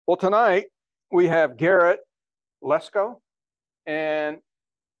Well, tonight we have Garrett, Lesko, and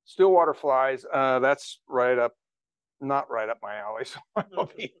Stillwater flies. That's not right up my alley, so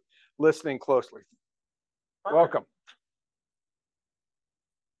I'll be listening closely. Perfect. Welcome.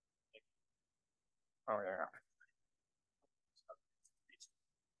 Oh, yeah.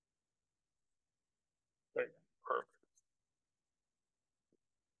 Perfect.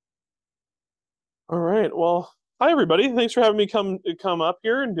 All right. Well, hi everybody. Thanks for having me come up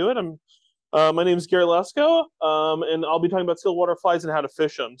here and do it. My name is Garrett Lesko, and I'll be talking about stillwater flies and how to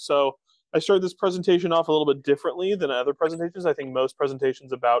fish them. So I started this presentation off a little bit differently than other presentations. I think most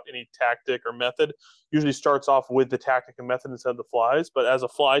presentations about any tactic or method usually starts off with the tactic and method instead of the flies. But as a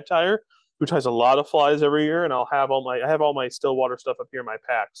fly tyer, who ties a lot of flies every year, and I have all my stillwater stuff up here in my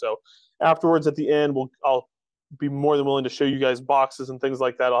pack. So afterwards, at the end, I'll be more than willing to show you guys boxes and things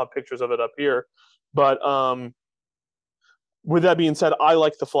like that. I'll have pictures of it up here. But with that being said, I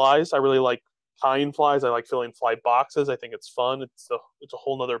like the flies. I really like tying flies. I like filling fly boxes. I think it's fun. It's a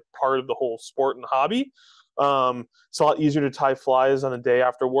whole nother part of the whole sport and hobby. It's a lot easier to tie flies on a day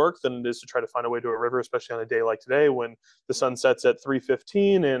after work than it is to try to find a way to a river, especially on a day like today when the sun sets at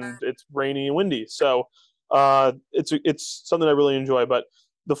 3:15 and it's rainy and windy. So it's something I really enjoy. But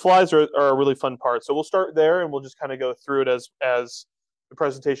the flies are a really fun part. So we'll start there and we'll just kind of go through it as the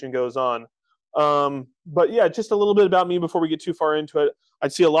presentation goes on. But yeah, just a little bit about me before we get too far into it. I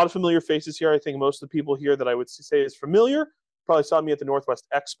see a lot of familiar faces here. I think most of the people here that I would say is familiar probably saw me at the Northwest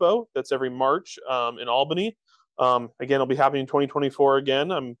Expo. That's every March in Albany. Again, it'll be happening in 2024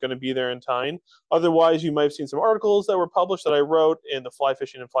 again. I'm going to be there in time. Otherwise, you might have seen some articles that were published that I wrote in the Fly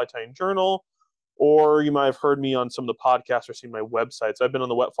Fishing and Fly Tying Journal, or you might have heard me on some of the podcasts or seen my websites. I've been on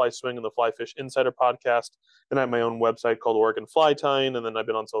the Wet Fly Swing and the Fly Fish Insider podcast, and I have my own website called Oregon Fly Tying, and then I've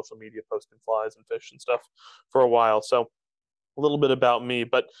been on social media posting flies and fish and stuff for a while. So a little bit about me,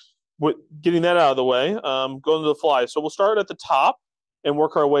 but getting that out of the way, going to the flies. So we'll start at the top and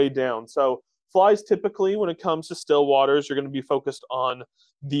work our way down. So flies typically, when it comes to still waters, you're going to be focused on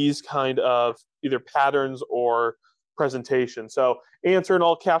these kind of either patterns or presentation. So answer in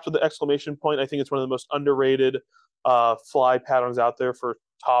all caps with the exclamation point. I think it's one of the most underrated fly patterns out there for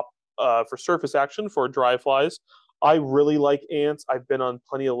surface action for dry flies. I really like ants. I've been on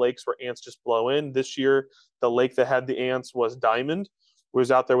plenty of lakes where ants just blow in. This year, the lake that had the ants was Diamond. I was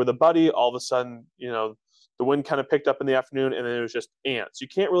out there with a buddy. All of a sudden, the wind kind of picked up in the afternoon, and then it was just ants. You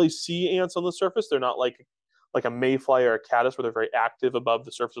can't really see ants on the surface. They're not like a mayfly or a caddis where they're very active above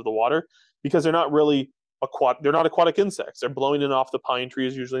the surface of the water because they're not really they're not aquatic insects. They're blowing in off the pine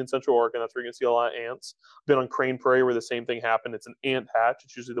trees, usually in Central Oregon. That's where you're going to see a lot of ants. Been on Crane Prairie where the same thing happened. It's an ant hatch.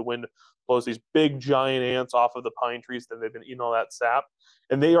 It's usually the wind blows these big giant ants off of the pine trees. Then they've been eating all that sap.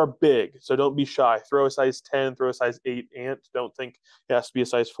 And they are big, so don't be shy. Throw a size 10, throw a size 8 ant. Don't think it has to be a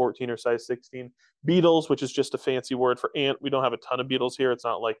size 14 or size 16. Beetles, which is just a fancy word for ant. We don't have a ton of beetles here. It's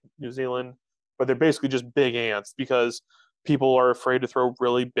not like New Zealand, but they're basically just big ants because people are afraid to throw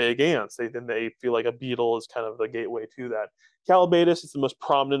really big ants. They feel like a beetle is kind of the gateway to that. Callibaetis is the most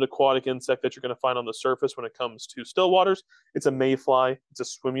prominent aquatic insect that you're going to find on the surface when it comes to still waters. It's a mayfly. It's a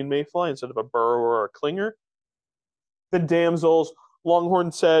swimming mayfly instead of a burrower or a clinger. Then damsels,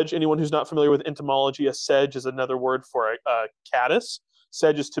 longhorn sedge. Anyone who's not familiar with entomology, a sedge is another word for a caddis.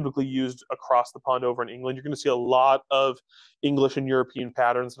 Sedge is typically used across the pond over in England. You're going to see a lot of English and European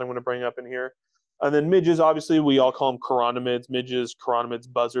patterns that I'm going to bring up in here. And then midges, obviously, we all call them chironomids. Midges,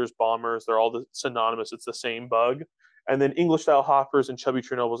 chironomids, buzzers, bombers, they're all synonymous. It's the same bug. And then English-style hoppers and chubby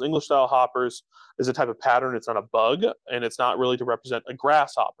tree nobles. English-style hoppers is a type of pattern. It's not a bug, and it's not really to represent a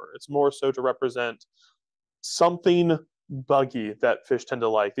grasshopper. It's more so to represent something buggy that fish tend to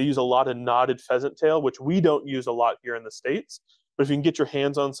like. They use a lot of knotted pheasant tail, which we don't use a lot here in the States. But if you can get your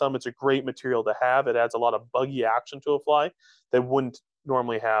hands on some, it's a great material to have. It adds a lot of buggy action to a fly that wouldn't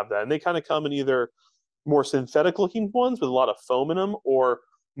normally have that. And they kind of come in either more synthetic looking ones with a lot of foam in them or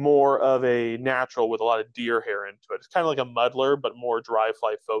more of a natural with a lot of deer hair into it. It's kind of like a muddler, but more dry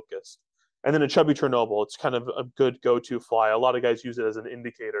fly focused. And then a chubby Chernobyl, it's kind of a good go-to fly. A lot of guys use it as an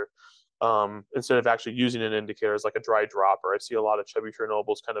indicator instead of actually using an indicator as like a dry dropper. I see a lot of chubby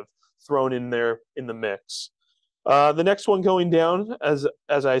Chernobyls kind of thrown in there in the mix. The next one going down, as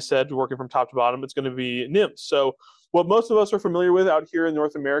I said, working from top to bottom, it's going to be nymphs. So what most of us are familiar with out here in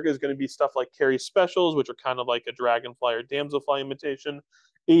North America is going to be stuff like Carey specials, which are kind of like a dragonfly or damselfly imitation.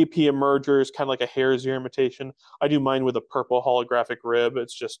 AP emergers, kind of like a hare's ear imitation. I do mine with a purple holographic rib.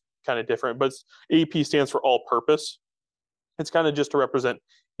 It's just kind of different, but AP stands for all purpose. It's kind of just to represent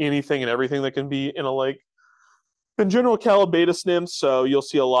anything and everything that can be in a lake. In general, calabatus nymphs, so you'll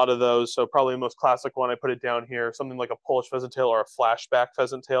see a lot of those. So probably the most classic one, I put it down here, something like a Polish pheasant tail or a flashback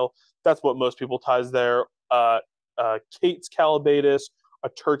pheasant tail. That's what most people ties there. Kate's calabatus, a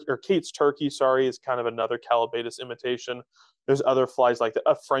turkey or Kate's turkey, sorry, is kind of another calabatus imitation. There's other flies like that.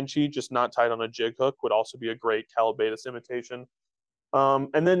 A Frenchie, just not tied on a jig hook, would also be a great calabatus imitation.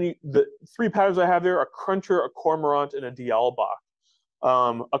 And then the three patterns I have there: a cruncher, a cormorant, and a dialbach.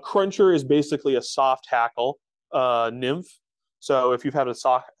 A cruncher is basically a soft hackle nymph. So if you've had a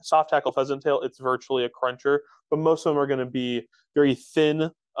soft hackle pheasant tail, it's virtually a cruncher. But most of them are going to be very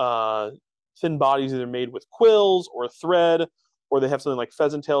thin, thin bodies, either made with quills or thread, or they have something like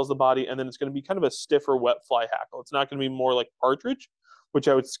pheasant tail as the body, and then it's going to be kind of a stiffer wet fly hackle. It's not going to be more like partridge, which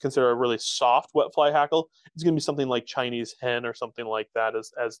I would consider a really soft wet fly hackle. It's going to be something like Chinese hen or something like that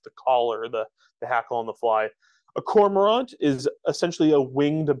as the collar, the hackle on the fly. A cormorant is essentially a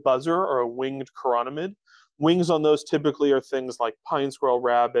winged buzzer or a winged chironomid. Wings on those typically are things like pine squirrel,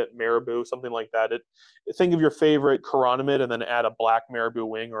 rabbit, marabou, something like that. Think of your favorite chironomid and then add a black marabou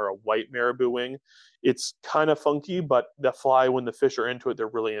wing or a white marabou wing. It's kind of funky, but the fly, when the fish are into it, they're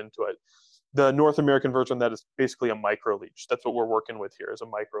really into it. The North American version of that is basically a micro leech. That's what we're working with here, is a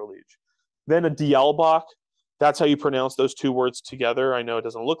micro leech. Then a dialbach. That's how you pronounce those two words together. I know it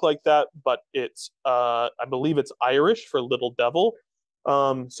doesn't look like that, but it's I believe it's Irish for little devil.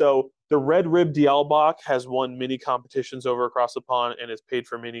 So the red rib dialbach has won many competitions over across the pond and has paid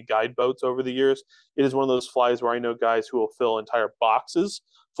for many guide boats over the years. It is one of those flies where I know guys who will fill entire boxes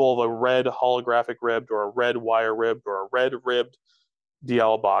full of a red holographic ribbed or a red wire ribbed or a red ribbed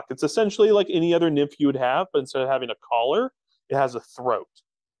dialbach. It's essentially like any other nymph you would have, but instead of having a collar, it has a throat.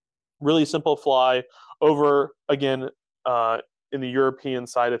 Really simple fly. Over again, in the European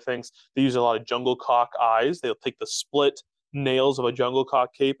side of things, they use a lot of jungle cock eyes. They'll take the split nails of a jungle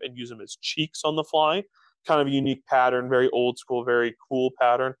cock cape and use them as cheeks on the fly. Kind of a unique pattern, very old school, very cool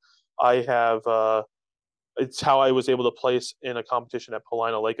pattern. I have it's how I was able to place in a competition at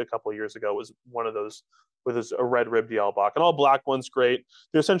Paulina Lake a couple of years ago. Was one of those with a red rib dialbach, and all black ones great.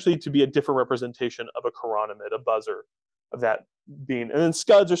 They're essentially to be a different representation of a chironomid, a buzzer of that being. And then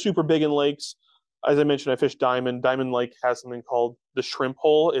scuds are super big in lakes. As I mentioned, I fish Diamond. Diamond Lake has something called the shrimp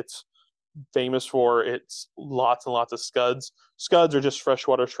hole. It's famous for its lots and lots of scuds. Scuds are just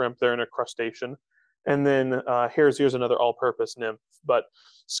freshwater shrimp. They're in a crustacean. And then here's another all-purpose nymph. But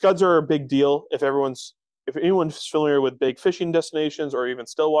scuds are a big deal. If anyone's familiar with big fishing destinations or even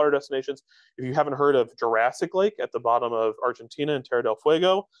Stillwater destinations, if you haven't heard of Jurassic Lake at the bottom of Argentina in Terra del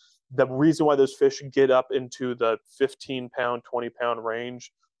Fuego, the reason why those fish get up into the 15-pound, 20-pound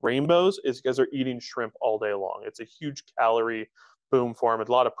range rainbows is because they're eating shrimp all day long. It's a huge calorie boom for them,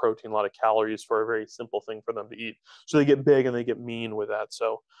 a lot of protein, a lot of calories for a very simple thing for them to eat. So they get big and they get mean with that.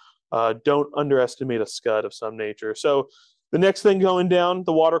 So don't underestimate a scud of some nature. So the next thing going down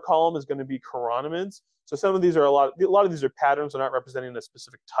the water column is going to be chironomids. So some of these are a lot of these are patterns. They're not representing a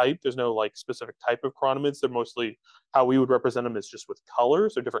specific type. There's no like specific type of chironomids. They're mostly how we would represent them is just with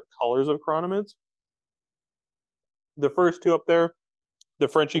colors. They're different colors of chironomids. The first two up there, the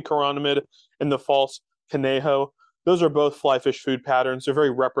Frenchy chironomid and the false conejo, those are both fly fish food patterns. They're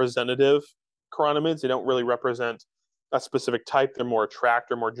very representative chironomids. They don't really represent a specific type. They're more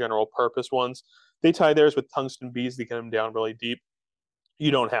attractor, more general purpose ones. They tie theirs with tungsten beads to get them down really deep.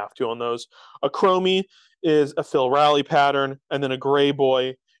 You don't have to on those. A chromie is a Phil Rowley pattern, and then a gray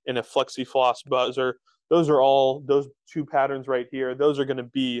boy and a flexi-floss buzzer. Those are all, those two patterns right here, those are going to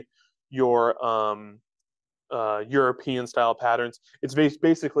be your European style patterns. It's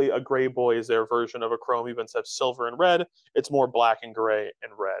basically a gray boy is their version of a chromie, but instead of silver and red, it's more black and gray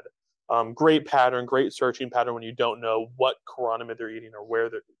and red. Great pattern, great searching pattern when you don't know what chironomid they're eating or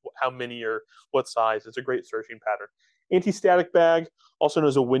where they're, how many or what size. It's a great searching pattern. Anti-static bag, also known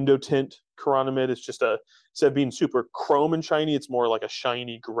as a window tint chironomid. It's just instead of being super chrome and shiny, it's more like a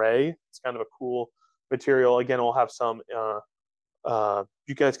shiny gray. It's kind of a cool material. Again, we'll have some,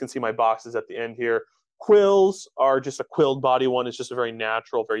 you guys can see my boxes at the end here. Quills are just a quilled body one. It's just a very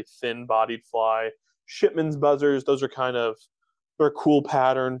natural, very thin bodied fly. Shipman's buzzers, those are kind of, they're a cool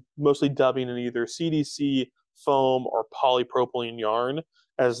pattern, mostly dubbing in either CDC foam or polypropylene yarn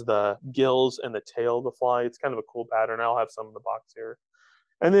as the gills and the tail of the fly. It's kind of a cool pattern. I'll have some in the box here.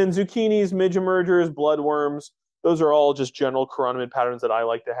 And then zucchinis, midge emergers, bloodworms, those are all just general chironomid patterns that I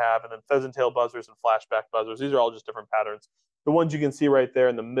like to have. And then pheasant tail buzzers and flashback buzzers. These are all just different patterns. The ones you can see right there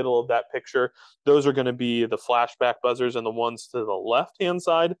in the middle of that picture, those are going to be the flashback buzzers, and the ones to the left-hand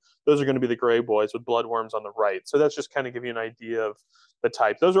side, those are going to be the gray boys with bloodworms on the right. So that's just kind of give you an idea of the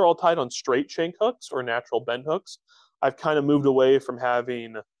type. Those are all tied on straight shank hooks or natural bend hooks. I've kind of moved away from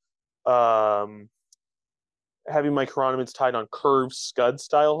having having my chironomids tied on curved scud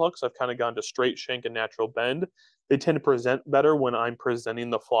style hooks. I've kind of gone to straight shank and natural bend. They tend to present better when I'm presenting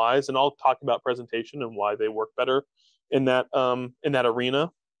the flies, and I'll talk about presentation and why they work better in that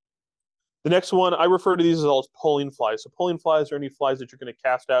arena. The next one, I refer to these as all pulling flies. So pulling flies are any flies that you're going to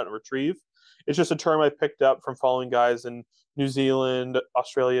cast out and retrieve. It's just a term I picked up from following guys in New Zealand,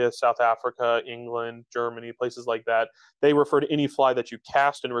 Australia, South Africa, England, Germany, places like that. They refer to any fly that you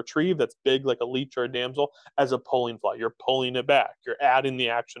cast and retrieve that's big, like a leech or a damsel, as a pulling fly. You're pulling it back. You're adding the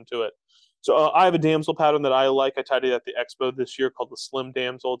action to it. So I have a damsel pattern that I like. I tied it at the expo this year called the Slim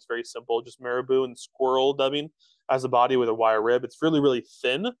Damsel. It's very simple, just marabou and squirrel dubbing as a body with a wire rib. It's really, really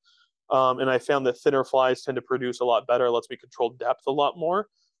thin. And I found that thinner flies tend to produce a lot better. It lets me control depth a lot more.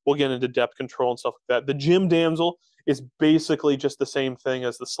 We'll get into depth control and stuff like that. The Jim Damsel is basically just the same thing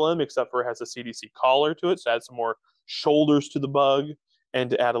as the Slim, except for it has a CDC collar to it, so add some more shoulders to the bug and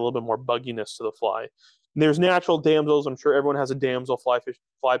to add a little bit more bugginess to the fly. And there's natural damsels. I'm sure everyone has a damsel fly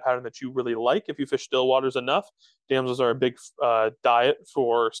pattern that you really like if you fish stillwaters enough. Damsels are a big diet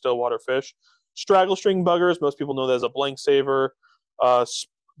for stillwater fish. Straggle string buggers, most people know that as a blank saver.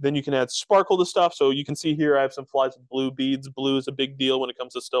 Then you can add sparkle to stuff. So you can see here I have some flies with blue beads. Blue is a big deal when it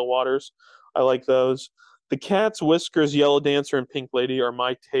comes to still waters. I like those. The Cats, Whiskers, Yellow Dancer, and Pink Lady are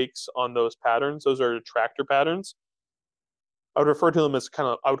my takes on those patterns. Those are attractor patterns. I would refer to them as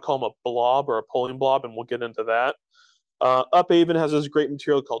I would call them a blob or a pulling blob, and we'll get into that. Uphaven has this great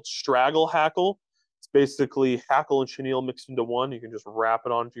material called Straggle Hackle. It's basically hackle and chenille mixed into one. You can just wrap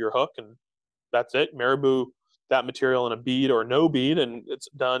it onto your hook, and that's it. Marabou that material in a bead or no bead, and it's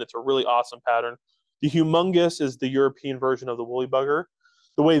done. It's a really awesome pattern. The Humongous is the European version of the woolly bugger.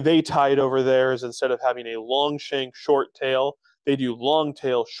 The way they tie it over there is instead of having a long shank, short tail, they do long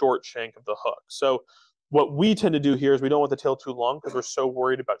tail, short shank of the hook. So what we tend to do here is we don't want the tail too long because we're so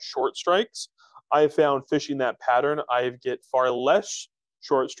worried about short strikes. I have found fishing that pattern, I get far less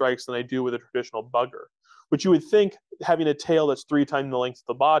short strikes than I do with a traditional bugger, which you would think having a tail that's 3 times the length of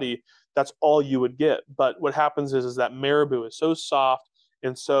the body, that's all you would get. But what happens is that marabou is so soft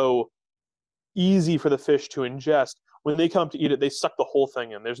and so easy for the fish to ingest. When they come to eat it, they suck the whole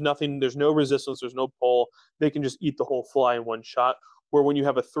thing in. There's no resistance, there's no pull. They can just eat the whole fly in one shot. Where when you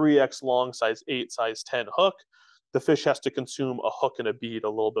have a 3X long, size 8, size 10 hook, the fish has to consume a hook and a bead a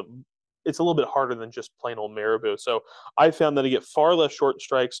little bit. It's a little bit harder than just plain old marabou. So I found that I get far less short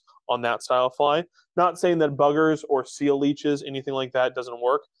strikes on that style fly. Not saying that buggers or seal leeches, anything like that, doesn't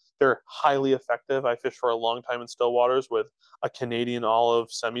work. They're highly effective. I fished for a long time in still waters with a Canadian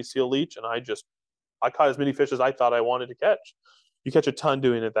olive semi-seal leech, and I caught as many fish as I thought I wanted to catch. You catch a ton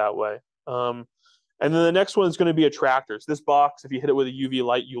doing it that way. And then the next one is going to be attractors. This box, if you hit it with a UV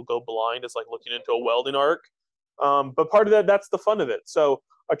light, you'll go blind. It's like looking into a welding arc. But part of that's the fun of it. So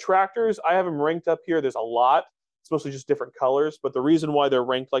attractors, I have them ranked up here. There's a lot. It's mostly just different colors. But the reason why they're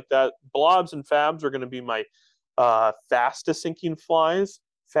ranked like that, blobs and fabs are going to be my fastest sinking flies.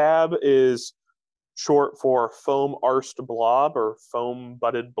 Fab is short for foam arsed blob or foam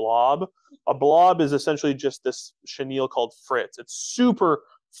butted blob. A blob is essentially just this chenille called Fritz. It's super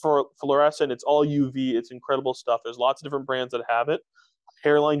fluorescent. It's all UV. It's incredible stuff. There's lots of different brands that have it.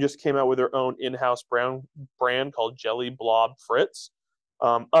 Hairline just came out with their own in-house brand called Jelly Blob Fritz.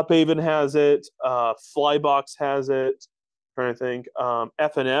 Uphaven has it. Flybox has it. I'm trying to think.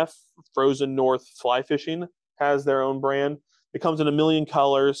 F&F, Frozen North Fly Fishing, has their own brand. It comes in a million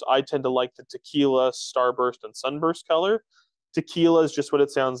colors. I tend to like the tequila, starburst, and sunburst color. Tequila is just what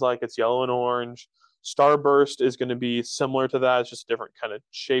it sounds like. It's yellow and orange. Starburst is going to be similar to that. It's just a different kind of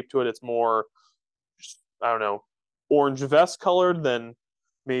shape to it. It's more, I don't know, orange vest colored than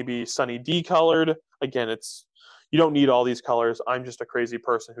maybe Sunny D colored. Again, you don't need all these colors. I'm just a crazy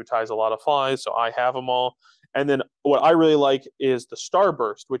person who ties a lot of flies, so I have them all. And then what I really like is the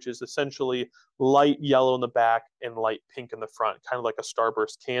Starburst, which is essentially light yellow in the back and light pink in the front, kind of like a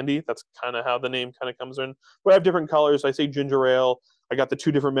Starburst candy. That's kind of how the name kind of comes in. But I have different colors. I say ginger ale. I got the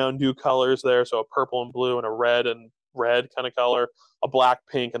 2 different Mountain Dew colors there, so a purple and blue and a red and red kind of color, a black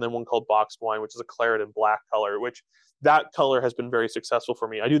pink, and then one called boxed wine, which is a claret and black color, which that color has been very successful for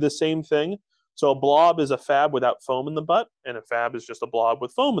me. I do the same thing. So a blob is a fab without foam in the butt, and a fab is just a blob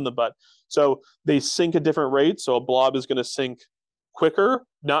with foam in the butt. So they sink at different rates. So a blob is going to sink quicker,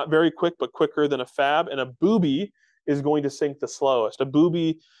 not very quick, but quicker than a fab. And a booby is going to sink the slowest. A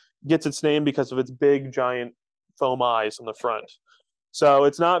booby gets its name because of its big, giant foam eyes on the front. So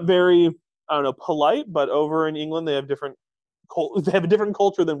it's not very, I don't know, polite, but over in England, they have a different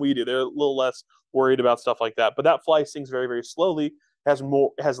culture than we do. They're a little less worried about stuff like that. But that fly sinks very, very slowly, has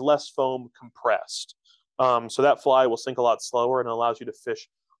less foam compressed. So that fly will sink a lot slower and allows you to fish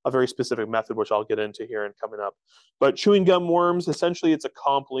a very specific method, which I'll get into here and coming up. But chewing gum worms, essentially, it's a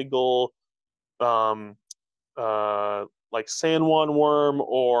comp legal um, like San Juan worm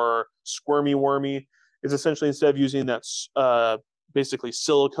or squirmy wormy. Is essentially, instead of using that basically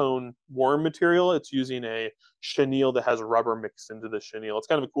silicone worm material, it's using a chenille that has rubber mixed into the chenille. It's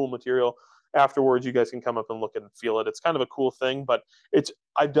kind of a cool material. Afterwards, you guys can come up and look and feel it. It's kind of a cool thing, but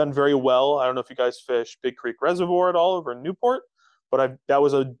I've done very well. I don't know if you guys fish Big Creek Reservoir at all over in Newport, but that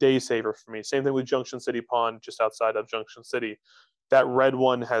was a day saver for me. Same thing with Junction City Pond, just outside of Junction City. That red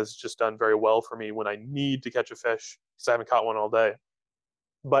one has just done very well for me when I need to catch a fish because I haven't caught one all day.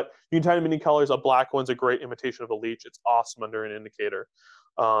 But you can tie them any colors. A black one's a great imitation of a leech. It's awesome under an indicator.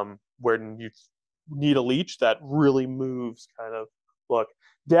 Where you need a leech that really moves kind of look.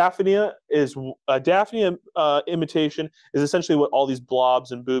 Daphnia is a Daphnia imitation is essentially what all these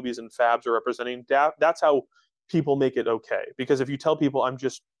blobs and boobies and fabs are representing. That's how people make it okay. Because if you tell people I'm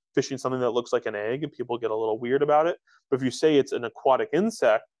just fishing something that looks like an egg, people get a little weird about it. But if you say it's an aquatic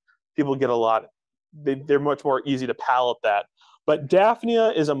insect, people get they're much more easy to palate that. But Daphnia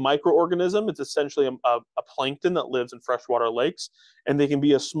is a microorganism. It's essentially a plankton that lives in freshwater lakes, and they can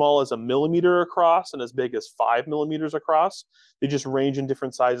be as small as 1 millimeter across and as big as 5 millimeters across. They just range in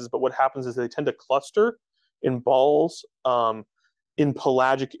different sizes, but what happens is they tend to cluster in balls in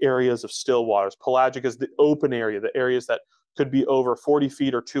pelagic areas of still waters. Pelagic is the open area, the areas that could be over 40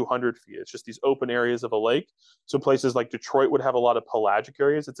 feet or 200 feet. It's just these open areas of a lake. So places like Detroit would have a lot of pelagic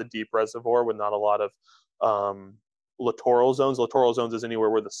areas. It's a deep reservoir with not a lot of littoral zones. Littoral zones is anywhere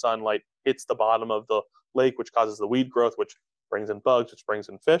where the sunlight hits the bottom of the lake, which causes the weed growth, which brings in bugs, which brings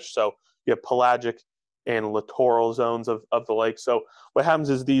in fish. So you have pelagic and littoral zones of the lake. So what happens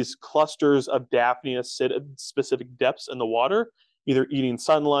is these clusters of Daphnia sit at specific depths in the water, either eating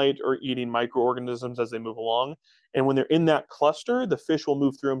sunlight or eating microorganisms as they move along. And when they're in that cluster, the fish will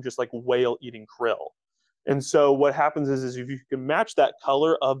move through them just like whale eating krill. And so what happens is if you can match that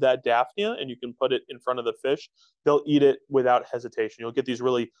color of that Daphnia and you can put it in front of the fish, they'll eat it without hesitation. You'll get these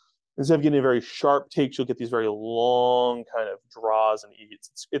really, instead of getting very sharp takes, you'll get these very long kind of draws and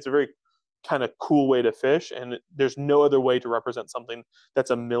eats. It's a very kind of cool way to fish, and there's no other way to represent something that's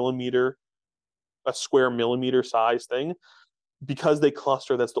a square millimeter size thing. Because they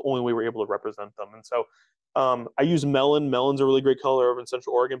cluster, that's the only way we're able to represent them. And so I use melon. Melon's a really great color over in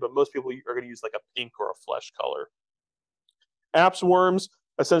Central Oregon, but most people are going to use like a pink or a flesh color. Apse worms,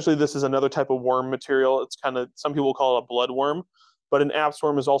 essentially this is another type of worm material. It's kind of, some people call it a bloodworm, but an apse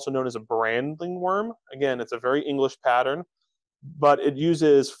worm is also known as a brandling worm. Again, it's a very English pattern, but it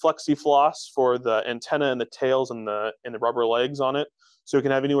uses flexifloss for the antenna and the tails and the rubber legs on it. So it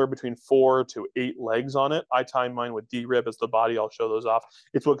can have anywhere between 4 to 8 legs on it. I tie mine with D-rib as the body. I'll show those off.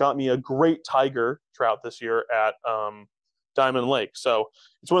 It's what got me a great tiger trout this year at Diamond Lake. So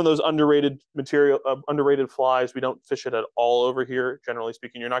it's one of those underrated flies. We don't fish it at all over here, generally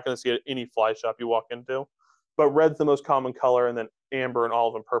speaking. You're not going to see it at any fly shop you walk into. But red's the most common color, and then amber and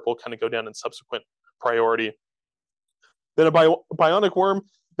olive and purple kind of go down in subsequent priority. Then a bionic worm,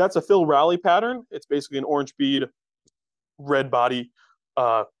 that's a Phil Rowley pattern. It's basically an orange bead, red body,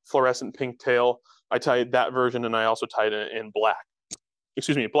 fluorescent pink tail. I tied that version, and I also tied it in black.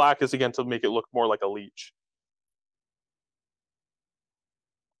 Excuse me, black is again to make it look more like a leech.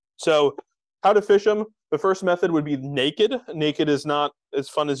 So how to fish them? The first method would be naked. Naked is not as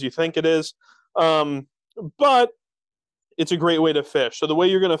fun as you think it is, but it's a great way to fish. So the way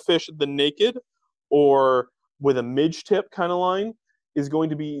you're going to fish the naked or with a midge tip kind of line is going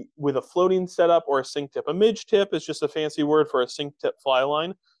to be with a floating setup or a sink tip. A midge tip is just a fancy word for a sink tip fly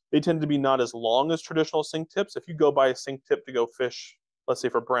line. They tend to be not as long as traditional sink tips. If you go buy a sink tip to go fish, let's say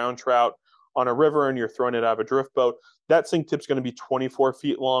for brown trout on a river and you're throwing it out of a drift boat, that sink tip's going to be 24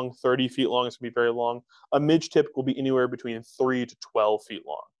 feet long, 30 feet long. It's going to be very long. A midge tip will be anywhere between 3 to 12 feet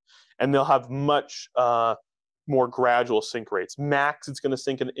long. And they'll have much more gradual sink rates. Max, it's going to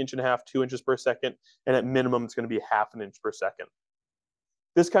sink 1.5 inches, 2 inches per second. And at minimum, it's going to be 0.5 inch per second.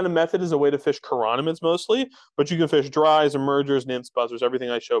 This kind of method is a way to fish chironomids mostly, but you can fish dries, emergers, nymphs, buzzers, everything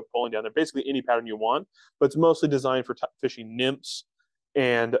I showed pulling down there, basically any pattern you want, but it's mostly designed for fishing nymphs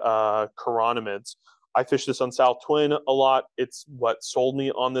and chironomids. I fish this on South Twin a lot. It's what sold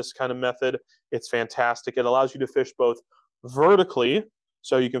me on this kind of method. It's fantastic. It allows you to fish both vertically,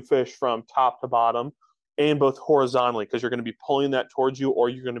 so you can fish from top to bottom, and both horizontally, because you're going to be pulling that towards you or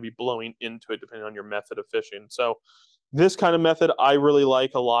you're going to be blowing into it depending on your method of fishing. So this kind of method I really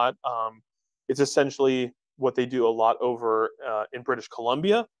like a lot. It's essentially what they do a lot over in British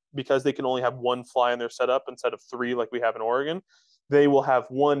Columbia, because they can only have one fly in their setup instead of 3 like we have in Oregon. They will have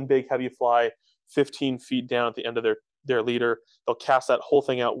one big heavy fly 15 feet down at the end of their their leader. They'll cast that whole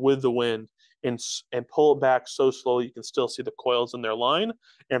thing out with the wind and pull it back so slowly you can still see the coils in their line.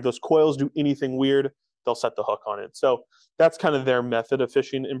 And if those coils do anything weird, they'll set the hook on it. So that's kind of their method of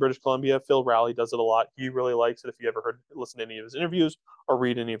fishing in British Columbia. Phil Rowley does it a lot. He really likes it. If you ever listen to any of his interviews or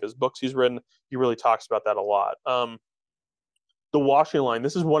read any of his books he's written, he really talks about that a lot. The washing line,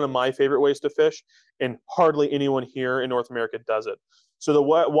 this is one of my favorite ways to fish, and hardly anyone here in North America does it. So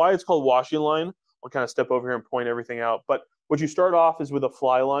why it's called washing line, I'll kind of step over here and point everything out. But what you start off is with a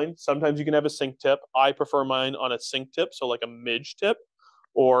fly line. Sometimes you can have a sink tip. I prefer mine on a sink tip, so like a midge tip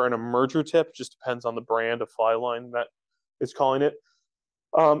or an emerger tip. Just depends on the brand of fly line that is calling it.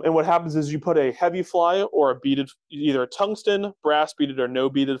 And what happens is you put a heavy fly or a beaded, either a tungsten, brass beaded, or no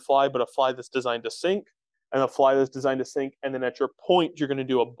beaded fly, but a fly that's designed to sink, and a fly that's designed to sink. And then at your point, you're going to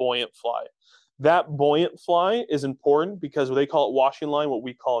do a buoyant fly. That buoyant fly is important because they call it washing line, what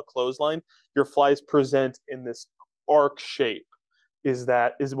we call a clothesline. Your flies present in this arc shape is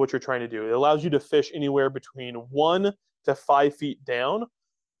what you're trying to do. It allows you to fish anywhere between 1 to 5 feet down.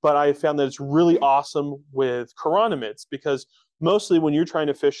 But I found that it's really awesome with chironomids because mostly when you're trying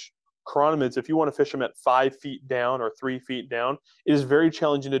to fish chironomids, if you want to fish them at 5 feet down or 3 feet down, it is very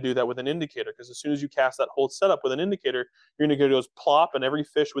challenging to do that with an indicator because as soon as you cast that whole setup with an indicator, your indicator goes plop, and every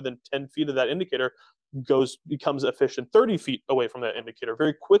fish within 10 feet of that indicator becomes a fish in 30 feet away from that indicator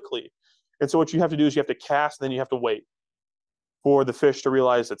very quickly. And so what you have to do is you have to cast, and then you have to wait for the fish to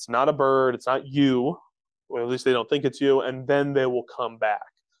realize it's not a bird, it's not you, or at least they don't think it's you, and then they will come back.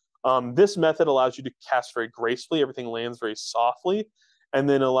 This method allows you to cast very gracefully. Everything lands very softly, and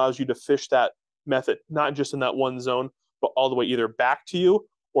then allows you to fish that method, not just in that one zone, but all the way either back to you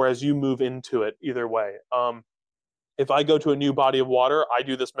or as you move into it, either way. If I go to a new body of water, I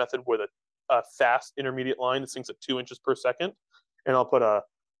do this method with a fast intermediate line that sinks at 2 inches per second. And I'll put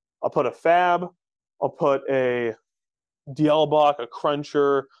a fab, I'll put a DL block, a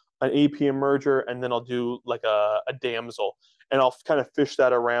cruncher, an AP emerger, and then I'll do like a damsel. And I'll kind of fish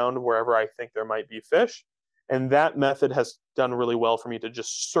that around wherever I think there might be fish. And that method has done really well for me to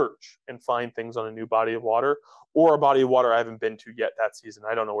just search and find things on a new body of water or a body of water I haven't been to yet that season.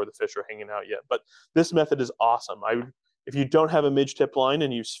 I don't know where the fish are hanging out yet, but this method is awesome. If you don't have a midge tip line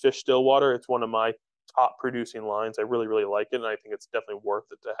and you fish Stillwater, it's one of my top producing lines. I really, really like it, and I think it's definitely worth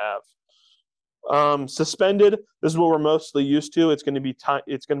it to have. Suspended, this is what we're mostly used to. It's going to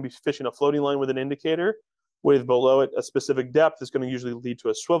be fishing a floating line with an indicator with below it a specific depth. It's going to usually lead to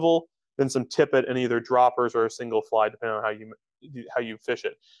a swivel, then some tippet, and either droppers or a single fly, depending on how you fish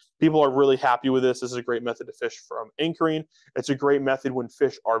it. People are really happy with this. This is a great method to fish from anchoring. It's a great method when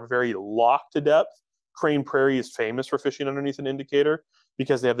fish are very locked to depth. Crane Prairie is famous for fishing underneath an indicator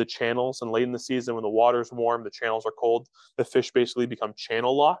because they have the channels, and late in the season when the water's warm, the channels are cold, the fish basically become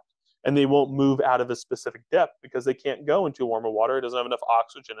channel locked, and they won't move out of a specific depth because they can't go into warmer water. It doesn't have enough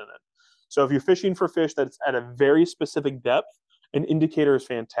oxygen in it. So if you're fishing for fish that's at a very specific depth, an indicator is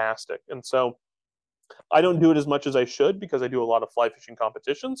fantastic. And so I don't do it as much as I should because I do a lot of fly fishing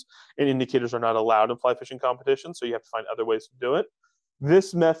competitions, and indicators are not allowed in fly fishing competitions, so you have to find other ways to do it.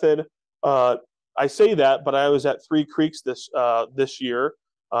 This method, I say that, but I was at Three Creeks this year,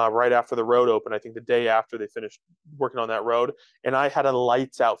 right after the road opened. I think the day after they finished working on that road, and I had a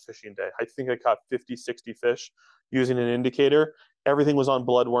lights out fishing day. I think I caught 50, 60 fish using an indicator. Everything was on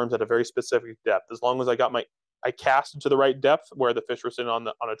bloodworms at a very specific depth. As long as I cast to the right depth where the fish were sitting on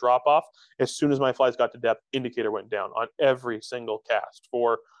a drop off. As soon as my flies got to depth, indicator went down on every single cast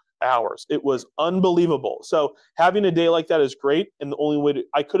for hours. It was unbelievable. So having a day like that is great. And the only way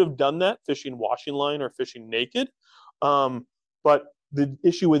I could have done that fishing washing line or fishing naked. But the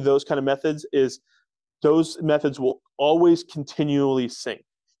issue with those kind of methods is those methods will always continually sink.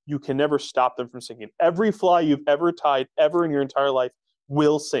 You can never stop them from sinking. Every fly you've ever tied ever in your entire life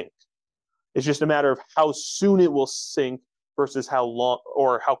will sink. It's just a matter of how soon it will sink versus how long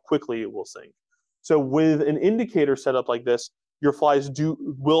or how quickly it will sink. So with an indicator set up like this, your flies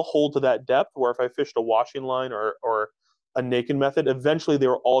will hold to that depth, where if I fished a washing line or a naked method, eventually they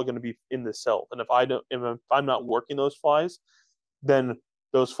were all going to be in the silt. And if I'm not working those flies, then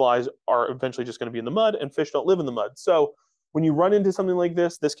those flies are eventually just going to be in the mud, and fish don't live in the mud. So when you run into something like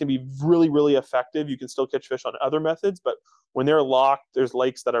this can be really, really effective. You can still catch fish on other methods, but when they're locked, there's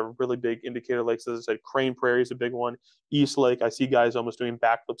lakes that are really big indicator lakes. As I said, Crane Prairie is a big one. East Lake, I see guys almost doing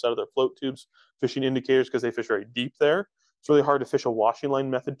backflips out of their float tubes, fishing indicators because they fish very deep there. It's really hard to fish a washing line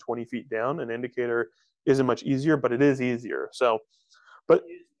method 20 feet down. An indicator isn't much easier, but it is easier. So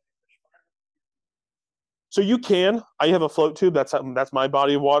you can. I have a float tube. That's my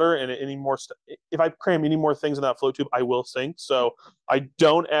body of water, and if I cram any more things in that float tube, I will sink. So I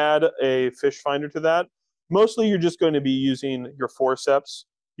don't add a fish finder to that. Mostly you're just going to be using your forceps.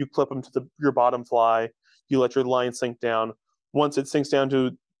 You clip them to your bottom fly. You let your line sink down. Once it sinks down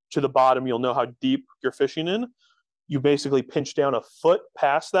to the bottom, you'll know how deep you're fishing in. You basically pinch down a foot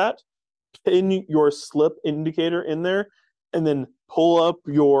past that, pin your slip indicator in there, and then pull up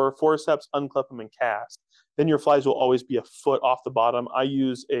your forceps, unclip them, and cast. Then your flies will always be a foot off the bottom. I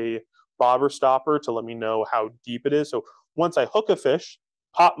use a bobber stopper to let me know how deep it is. So once I hook a fish,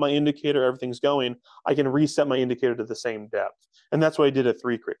 pop my indicator, everything's going, I can reset my indicator to the same depth. And that's what I did at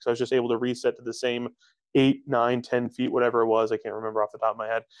 3 Creeks. I was just able to reset to the same 8, 9, 10 feet, whatever it was. I can't remember off the top of my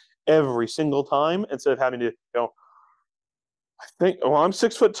head every single time, instead of having to, I think, well, I'm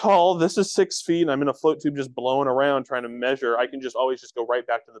 6 foot tall. This is 6 feet, and I'm in a float tube just blowing around trying to measure. I can just always just go right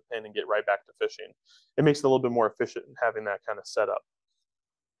back to the pin and get right back to fishing. It makes it a little bit more efficient having that kind of setup.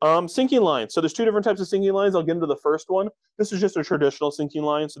 Sinking line. So there's 2 different types of sinking lines. I'll get into the first one. This is just a traditional sinking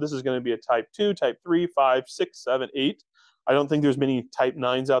line. So this is going to be a type 2, type 3, 5, 6, 7, 8. I don't think there's many type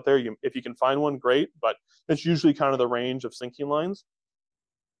 9s out there. If you can find one, great, but that's usually kind of the range of sinking lines.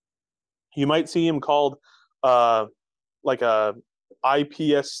 You might see them called like a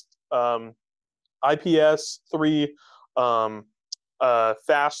IPS 3,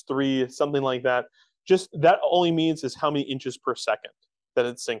 fast 3, something like that. Just that only means is how many inches per second that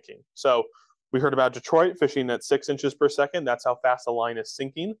it's sinking. So we heard about Detroit fishing at 6 inches per second. That's how fast the line is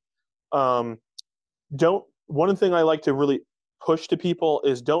sinking. One thing I like to really push to people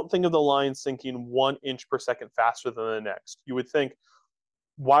is don't think of the line sinking 1 inch per second faster than the next. You would think,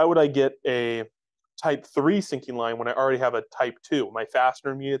 why would I get a type 3 sinking line when I already have a type 2? My fast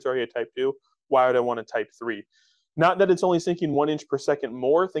intermediate's already a type 2. Why would I want a type 3? Not that it's only sinking 1 inch per second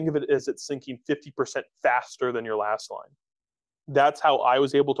more. Think of it as it's sinking 50% faster than your last line. That's how I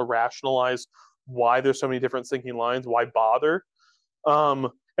was able to rationalize why there's so many different sinking lines, why bother.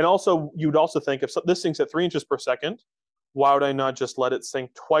 And also, you'd also think if this sinks at 3 inches per second, why would I not just let it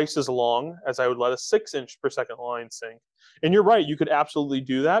sink twice as long as I would let a 6 inch per second line sink? And you're right, you could absolutely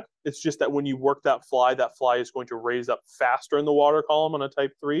do that. It's just that when you work that fly is going to raise up faster in the water column on a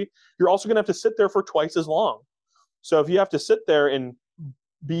type 3. You're also going to have to sit there for twice as long. So if you have to sit there and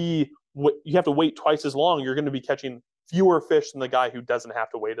you have to wait twice as long, you're going to be catching fewer fish than the guy who doesn't have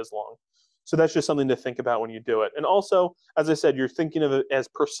to wait as long. So that's just something to think about when you do it. And also, as I said, you're thinking of it as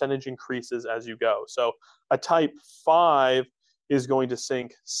percentage increases as you go. So a type 5 is going to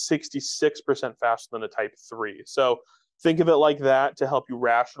sink 66% faster than a type 3. So think of it like that to help you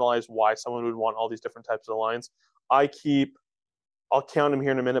rationalize why someone would want all these different types of lines. I'll count them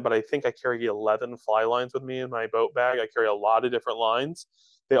here in a minute, but I think I carry 11 fly lines with me in my boat bag. I carry a lot of different lines.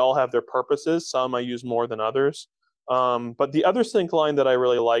 They all have their purposes. Some I use more than others. But the other sink line that I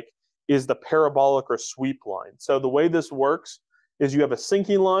really like is the parabolic or sweep line. So the way this works is you have a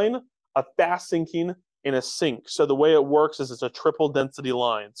sinking line, a fast sinking, and a sink. So the way it works is it's a triple density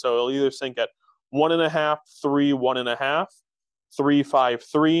line. So it'll either sink at 1.5, 3, 1.5, 3, 5,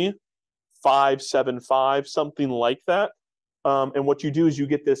 3, 5, 7, 5, something like that. And what you do is you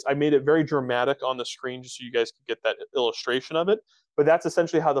get this, I made it very dramatic on the screen just so you guys can get that illustration of it. But that's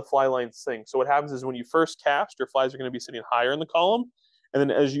essentially how the fly lines sink. So what happens is when you first cast, your flies are going to be sitting higher in the column. And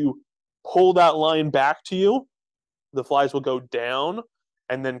then as you pull that line back to you, the flies will go down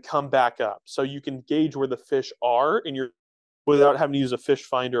and then come back up. So you can gauge where the fish are without having to use a fish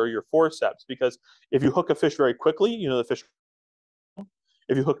finder or your forceps. Because if you hook a fish very quickly, the fish.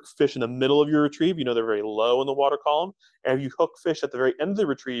 If you hook fish in the middle of your retrieve, they're very low in the water column. And if you hook fish at the very end of the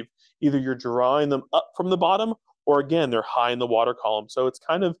retrieve, either you're drawing them up from the bottom, or again, they're high in the water column. So it's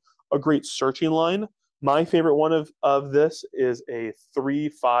kind of a great searching line. My favorite one of this is a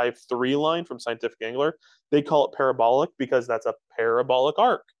 3-5-3 line from Scientific Angler. They call it parabolic because that's a parabolic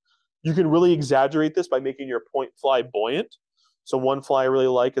arc. You can really exaggerate this by making your point fly buoyant. So one fly I really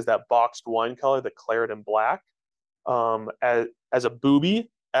like is that boxed wine color, the claret and black, as a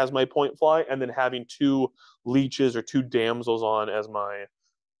booby as my point fly, and then having 2 leeches or 2 damsels on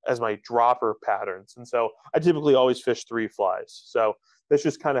as my dropper patterns. And so I typically always fish 3 flies. So that's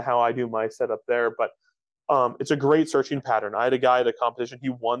just kind of how I do my setup there. But it's a great searching pattern. I had a guy at a competition. He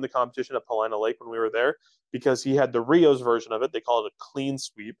won the competition at Paulina Lake when we were there because he had the Rio's version of it. They call it a clean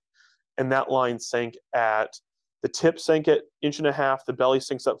sweep. And that line sank the tip sank at 1.5 inches, the belly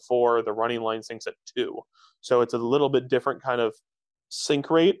sinks at 4, the running line sinks at 2. So it's a little bit different kind of sink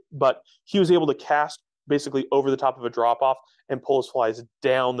rate, but he was able to cast basically over the top of a drop-off and pull his flies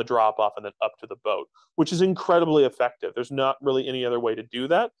down the drop-off and then up to the boat, which is incredibly effective. There's not really any other way to do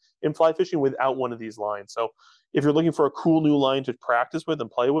that in fly fishing without one of these lines. So if you're looking for a cool new line to practice with and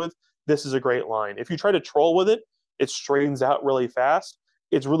play with, this is a great line. If you try to troll with it, it straightens out really fast.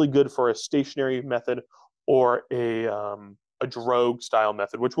 It's really good for a stationary method or a drogue style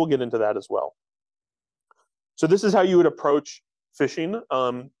method, which we'll get into that as well. So this is how you would approach fishing,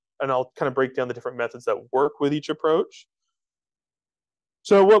 and I'll kind of break down the different methods that work with each approach.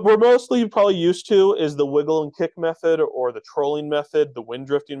 So what we're mostly probably used to is the wiggle and kick method, or the trolling method, the wind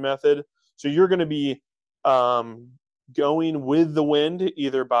drifting method. So you're going to be going with the wind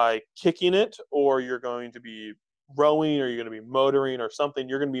either by kicking it, or you're going to be rowing, or you're going to be motoring or something.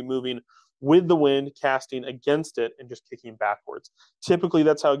 You're going to be moving with the wind, casting against it, and just kicking backwards. Typically,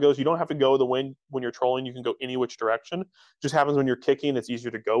 that's how it goes. You don't have to go with the wind when you're trolling. You can go any which direction. It just happens when you're kicking, it's easier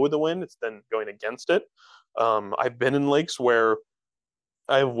to go with the wind. It's then going against it. I've been in lakes where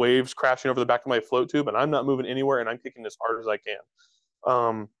I have waves crashing over the back of my float tube, and I'm not moving anywhere, and I'm kicking as hard as I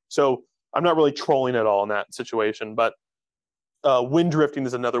can. So I'm not really trolling at all in that situation, but wind drifting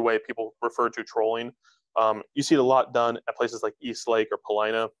is another way people refer to trolling. You see it a lot done at places like East Lake or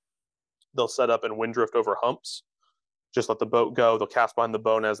Paulina. They'll set up and wind drift over humps, just let the boat go. They'll cast behind the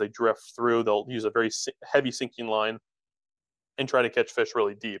boat, and as they drift through, they'll use a very heavy sinking line and try to catch fish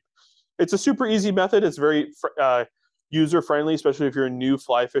really deep. It's a super easy method. It's very user friendly, especially if you're a new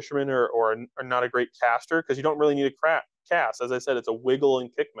fly fisherman or not a great caster, because you don't really need a cast. As I said, it's a wiggle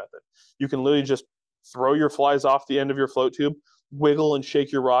and kick method. You can literally just throw your flies off the end of your float tube, wiggle and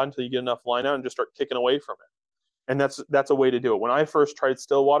shake your rod until you get enough line out, and just start kicking away from it. And that's a way to do it. When I first tried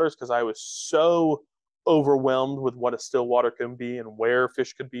Stillwaters, because I was so overwhelmed with what a Stillwater can be and where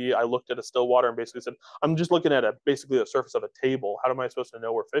fish could be, I looked at a Stillwater and basically said, I'm just looking at basically the surface of a table. How am I supposed to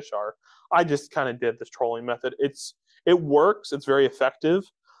know where fish are? I just kind of did this trolling method. It works. It's very effective.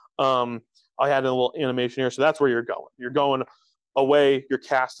 I had a little animation here. So that's where you're going. You're going away. Your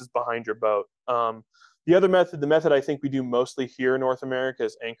cast is behind your boat. The other method, the method I think we do mostly here in North America,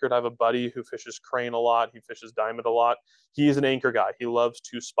 is anchored. I have a buddy who fishes crane a lot. He fishes diamond a lot. He is an anchor guy. He loves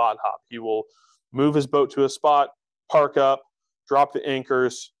to spot hop. He will move his boat to a spot, park up, drop the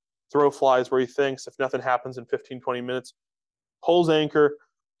anchors, throw flies where he thinks. If nothing happens in 15, 20 minutes, pulls anchor,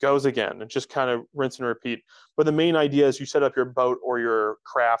 goes again, and just kind of rinse and repeat. But the main idea is you set up your boat or your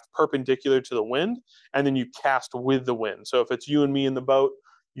craft perpendicular to the wind, and then you cast with the wind. So if it's you and me in the boat,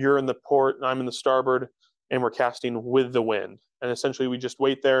 you're in the port and I'm in the starboard, and we're casting with the wind. And essentially we just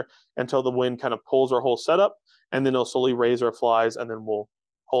wait there until the wind kind of pulls our whole setup, and then it'll slowly raise our flies, and then we'll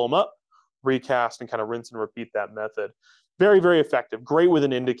pull them up, recast, and kind of rinse and repeat that method. Very, very effective. Great with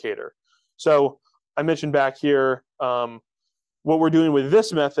an indicator. So I mentioned back here, what we're doing with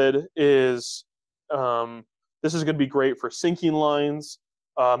this method is this is going to be great for sinking lines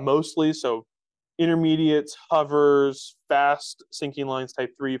mostly. So intermediates, hovers, fast sinking lines,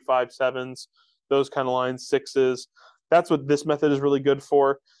 type 3, 5, 7s, those kind of lines, 6s. That's what this method is really good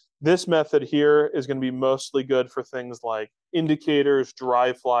for. This method here is going to be mostly good for things like indicators,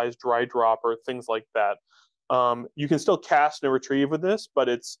 dry flies, dry dropper, things like that. You can still cast and retrieve with this, but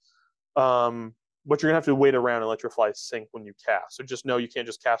it's but you're gonna have to wait around and let your flies sink when you cast. So just know you can't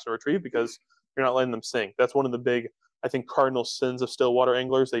just cast and retrieve because you're not letting them sink. That's one of the big, I think, cardinal sins of Stillwater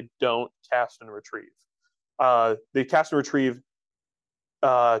anglers. They don't cast and retrieve. They cast and retrieve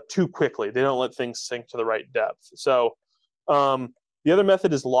too quickly. They don't let things sink to the right depth. So the other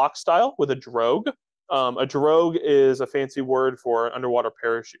method is lock style with a drogue. A drogue is a fancy word for an underwater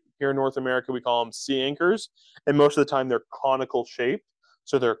parachute. Here in North America, we call them sea anchors, and most of the time they're conical shaped.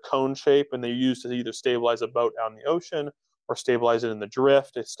 So they're cone shape, and they're used to either stabilize a boat out in the ocean or stabilize it in the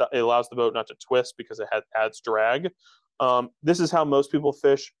drift. It allows the boat not to twist because it adds drag. This is how most people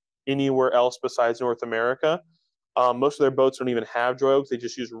fish anywhere else besides North America. Most of their boats don't even have drogues. They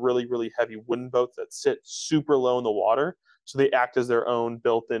just use really, really heavy wooden boats that sit super low in the water. So they act as their own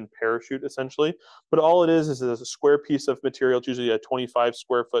built-in parachute, essentially. But all it is a square piece of material. It's usually a 25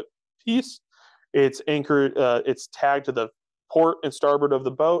 square foot piece. It's anchored, it's tagged to the port and starboard of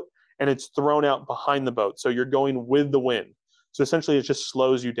the boat, and it's thrown out behind the boat. So you're going with the wind. So essentially it just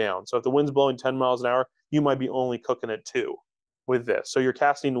slows you down. So if the wind's blowing 10 miles an hour, you might be only cooking at 2 with this. So you're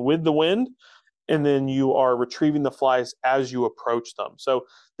casting with the wind, and then you are retrieving the flies as you approach them. So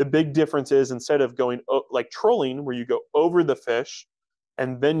the big difference is, instead of going like trolling, where you go over the fish,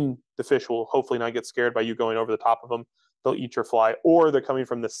 and then the fish will hopefully not get scared by you going over the top of them, they'll eat your fly, or they're coming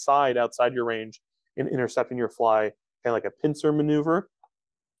from the side outside your range and intercepting your fly, kind of like a pincer maneuver.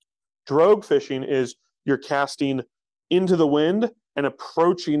 Drogue fishing is you're casting into the wind and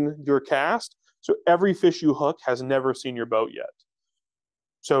approaching your cast. So every fish you hook has never seen your boat yet.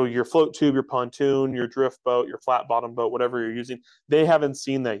 So your float tube, your pontoon, your drift boat, your flat bottom boat, whatever you're using, they haven't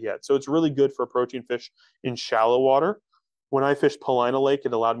seen that yet. So it's really good for approaching fish in shallow water. When I fished Paulina Lake,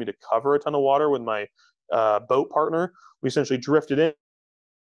 it allowed me to cover a ton of water with my boat partner. We essentially drifted in,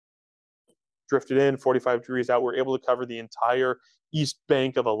 drifted in, 45 degrees out. We're able to cover the entire east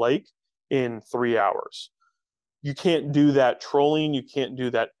bank of a lake in 3 hours. You can't do that trolling. You can't do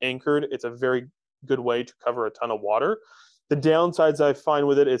that anchored. It's a very good way to cover a ton of water. The downsides I find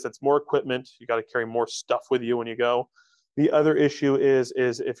with it is it's more equipment. You got to carry more stuff with you when you go. The other issue is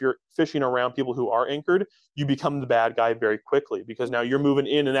if you're fishing around people who are anchored, you become the bad guy very quickly because now you're moving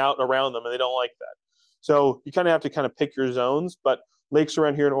in and out and around them and they don't like that. So you kind of have to kind of pick your zones, but lakes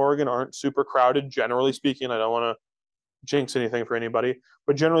around here in Oregon aren't super crowded, generally speaking. I don't want to jinx anything for anybody,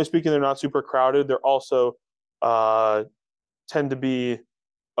 but generally speaking, they're not super crowded. They're also tend to be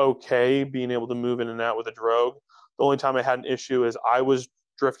okay being able to move in and out with a drogue. The only time I had an issue is I was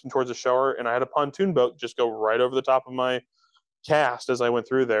drifting towards the shore and I had a pontoon boat just go right over the top of my cast as I went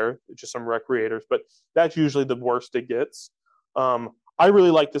through there, just some recreators, but that's usually the worst it gets. I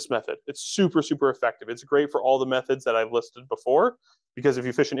really like this method. It's super, super effective. It's great for all the methods that I've listed before, because if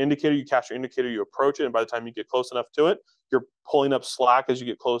you fish an indicator, you cast your indicator, you approach it, and by the time you get close enough to it, you're pulling up slack as you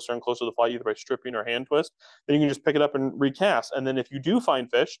get closer and closer to the fly, either by stripping or hand twist. Then you can just pick it up and recast. And then if you do find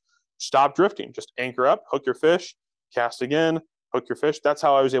fish, stop drifting. Just anchor up, hook your fish, cast again, hook your fish. That's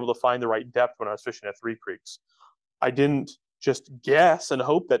how I was able to find the right depth when I was fishing at Three Creeks. I didn't just guess and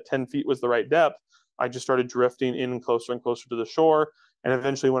hope that 10 feet was the right depth. I just started drifting in closer and closer to the shore. And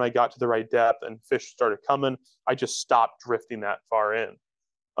eventually when I got to the right depth and fish started coming, I just stopped drifting that far in.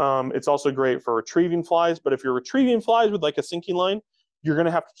 It's also great for retrieving flies, but if you're retrieving flies with like a sinking line, you're going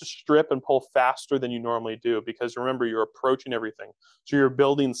to have to just strip and pull faster than you normally do, because remember, you're approaching everything. So you're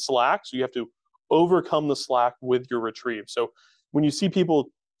building slack, so you have to overcome the slack with your retrieve. So when you see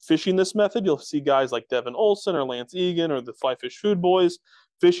people fishing this method, you'll see guys like Devin Olson or Lance Egan or the Fly Fish Food Boys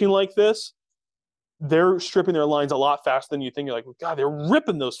fishing like this. They're stripping their lines a lot faster than you think. You're like, God, they're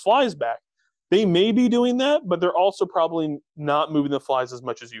ripping those flies back. They may be doing that, but they're also probably not moving the flies as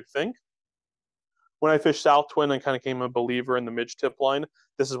much as you think. When I fished South Twin, I kind of became a believer in the midge tip line.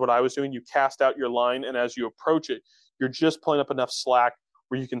 This is what I was doing. You cast out your line, and as you approach it, you're just pulling up enough slack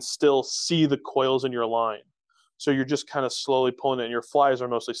where you can still see the coils in your line. So you're just kind of slowly pulling it, and your flies are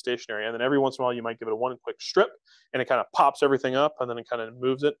mostly stationary. And then every once in a while, you might give it a one quick strip, and it kind of pops everything up, and then it kind of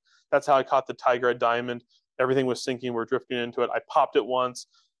moves it. That's how I caught the tiger at Diamond. Everything was sinking. We're drifting into it. I popped it once,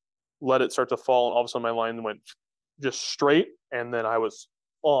 let it start to fall, and all of a sudden my line went just straight, and then I was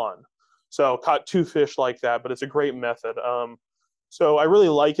on. So caught 2 fish like that, but it's a great method. So I really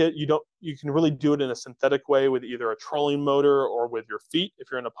like it. You can really do it in a synthetic way with either a trolling motor or with your feet if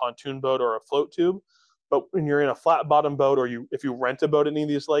you're in a pontoon boat or a float tube. But when you're in a flat bottom boat, or if you rent a boat at any of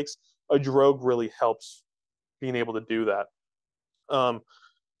these lakes, a drogue really helps being able to do that.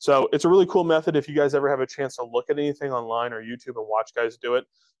 So it's a really cool method. If you guys ever have a chance to look at anything online or YouTube and watch guys do it,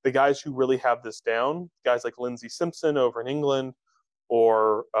 the guys who really have this down, guys like Lindsay Simpson over in England,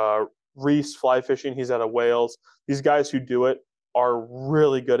 or Reese fly fishing, he's out of Wales. These guys who do it are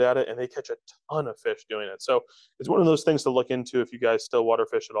really good at it, and they catch a ton of fish doing it. So it's one of those things to look into if you guys still water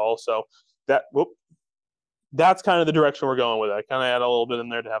fish at all. So that's kind of the direction we're going with it. I kind of add a little bit in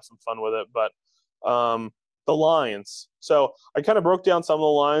there to have some fun with it, but the lines. So I kind of broke down some of the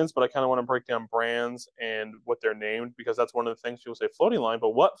lines, but I kind of want to break down brands and what they're named, because that's one of the things people say floating line,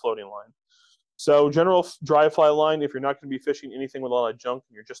 but what floating line? So general dry fly line, if you're not going to be fishing anything with a lot of junk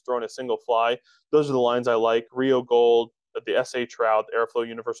and you're just throwing a single fly, those are the lines I like. Rio Gold, the SA Trout, the Airflow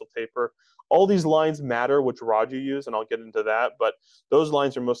Universal Taper. All these lines matter which rod you use, and I'll get into that, but those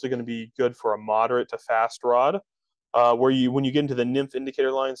lines are mostly going to be good for a moderate to fast rod. When you get into the nymph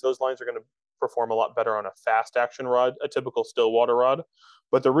indicator lines, those lines are going to perform a lot better on a fast action rod, a typical Stillwater rod.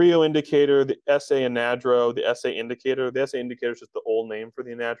 But the Rio indicator, the SA Anadro, the SA indicator is just the old name for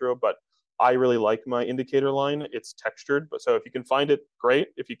the Anadro, but I really like my indicator line. It's textured, but so if you can find it, great.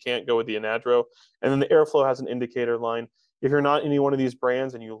 If you can't, go with the Anadro. And then the Airflow has an indicator line. If you're not any one of these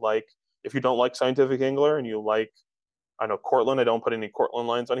brands and if you don't like Scientific Angler and you like, I know Cortland, I don't put any Cortland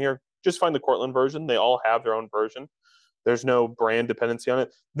lines on here, just find the Cortland version. They all have their own version. There's no brand dependency on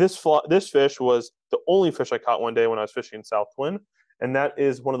it. This fish was the only fish I caught one day when I was fishing South Twin, and that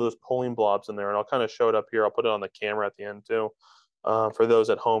is one of those pulling blobs in there. And I'll kind of show it up here. I'll put it on the camera at the end too, for those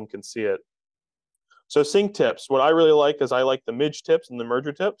at home can see it. So sink tips. What I really like is I like the midge tips and the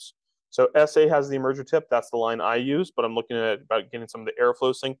merger tips. So SA has the emerger tip. That's the line I use, but I'm looking at about getting some of the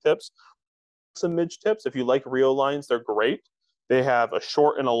Airflow sink tips. Some midge tips. If you like Rio lines, they're great. They have a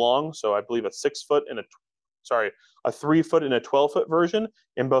short and a long, so I believe a 6-foot and a 3-foot and a 12-foot version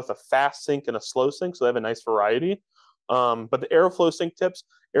in both a fast sink and a slow sink, so they have a nice variety. But the Airflow sink tips,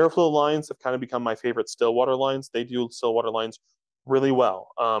 Airflow lines have kind of become my favorite Stillwater lines. They do Stillwater lines really well.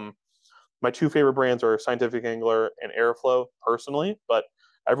 My 2 favorite brands are Scientific Angler and Airflow personally, but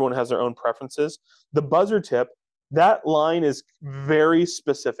Everyone has their own preferences. The buzzer tip, that line is very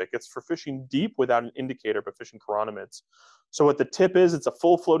specific. It's for fishing deep without an indicator, but fishing chironomids. So what the tip is, it's a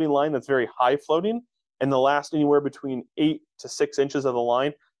full floating line that's very high floating, and the last anywhere between 8 to 6 inches of the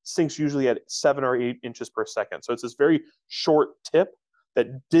line sinks usually at 7 or 8 inches per second. So it's this very short tip that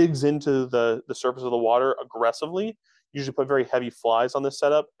digs into the surface of the water aggressively. Usually put very heavy flies on this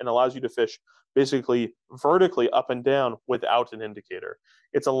setup and allows you to fish basically vertically up and down without an indicator.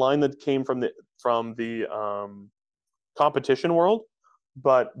 It's a line that came from the competition world,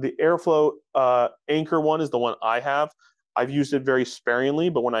 but the airflow anchor one is the one I have. I've used it very sparingly,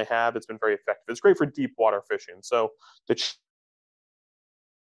 but when I have, it's been very effective. It's great for deep water fishing. So the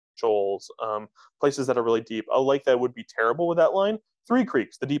shoals, places that are really deep. A lake that would be terrible with that line, Three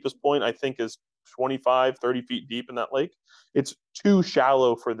Creeks, the deepest point I think is 25, 30 feet deep in that lake. It's too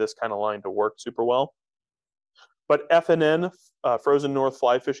shallow for this kind of line to work super well. But F&N, Frozen North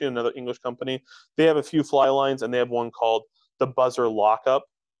Fly Fishing, another English company, they have a few fly lines, and they have one called the Buzzer Lockup.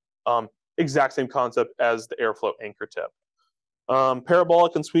 Exact same concept as the Airflow Anchor Tip.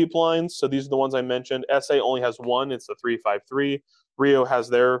 Parabolic and sweep lines, so these are the ones I mentioned. SA only has one, it's the 353. Rio has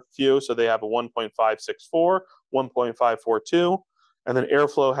their few, so they have a 1.564, 1.542, and then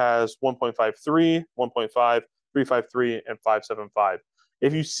Airflow has 1.53, 1.5, 353, and 575.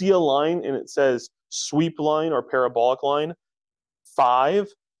 If you see a line and it says sweep line or parabolic line 5,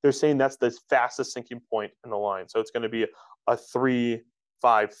 they're saying that's the fastest sinking point in the line. So it's going to be a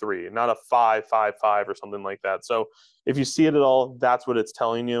 353, not a 555 or something like that. So if you see it at all, that's what it's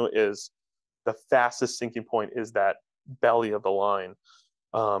telling you, is the fastest sinking point is that belly of the line.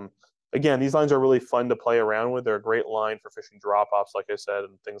 Again, these lines are really fun to play around with. They're a great line for fishing drop-offs, like I said,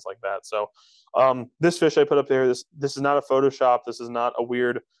 and things like that. So this fish I put up there, this is not a Photoshop. This is not a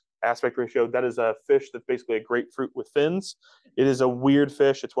weird aspect ratio. That is a fish that's basically a grapefruit with fins. It is a weird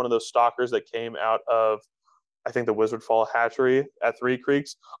fish. It's one of those stalkers that came out of, I think, the Wizard Fall hatchery at Three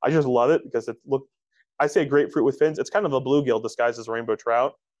Creeks. I just love it because I say grapefruit with fins. It's kind of a bluegill disguised as rainbow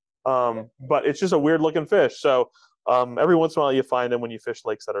trout. But it's just a weird looking fish. So every once in a while you find them when you fish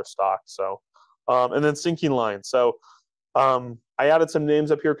lakes that are stocked. So, and then sinking lines. So I added some names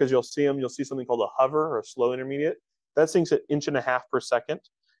up here because you'll see them. You'll see something called a hover or a slow intermediate. That sinks at 1.5 inches per second.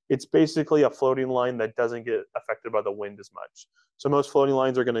 It's basically a floating line that doesn't get affected by the wind as much. So most floating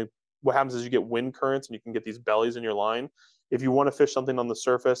lines are going to, what happens is you get wind currents and you can get these bellies in your line. If you want to fish something on the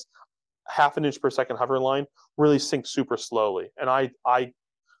surface, 0.5 inch per second hover line really sinks super slowly. And I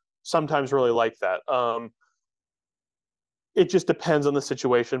sometimes really like that. It just depends on the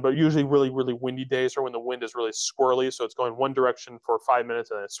situation, but usually really, really windy days or when the wind is really squirrely. So it's going one direction for 5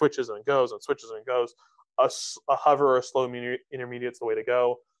 minutes and then it switches and it goes and switches and it goes. A hover or a slow intermediate is the way to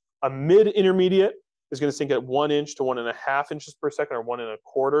go. A mid intermediate is going to sink at 1 inch to 1.5 inches per second, or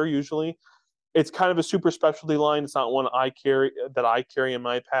 1.25 usually. It's kind of a super specialty line. It's not one I carry in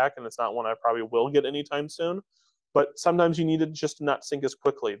my pack, and it's not one I probably will get anytime soon. But sometimes you need it just to not sink as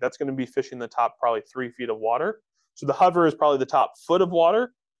quickly. That's going to be fishing the top probably 3 feet of water. So the hover is probably the top foot of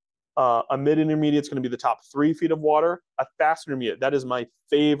water. A mid intermediate is going to be the top 3 feet of water. A fast intermediate, that is my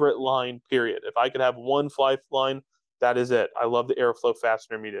favorite line, period. If I could have one fly line, that is it. I love the Airflow fast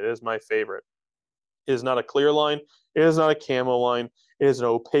intermediate. It is my favorite. It is not a clear line. It is not a camo line. It is an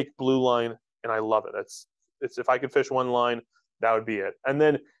opaque blue line, and I love it. It's if I could fish one line, that would be it. And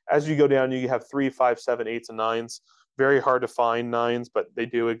then as you go down, you have 3, 5, 7, 8s, and 9s. Very hard to find 9s, but they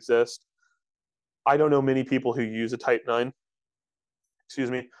do exist. I don't know many people who use a Type 9. Excuse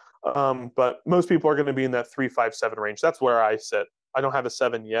me. But most people are going to be in that 3, 5, 7 range. That's where I sit. I don't have a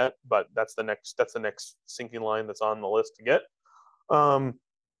 7 yet, but that's the next sinking line that's on the list to get.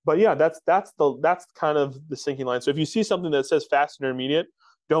 But yeah, that's kind of the sinking line. So if you see something that says fast intermediate,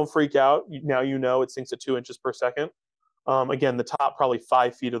 don't freak out. Now you know it sinks at 2 inches per second. Again, the top probably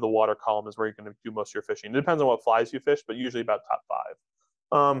 5 feet of the water column is where you're going to do most of your fishing. It depends on what flies you fish, but usually about top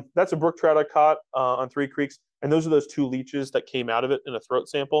 5. That's a brook trout I caught on Three Creeks, and those are those 2 leeches that came out of it in a throat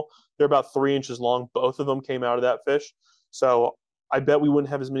sample. They're about 3 inches long. Both of them came out of that fish. So I bet we wouldn't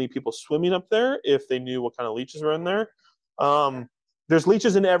have as many people swimming up there if they knew what kind of leeches were in there. There's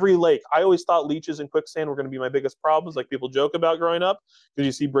leeches in every lake. I always thought leeches in quicksand were going to be my biggest problems, like people joke about growing up, because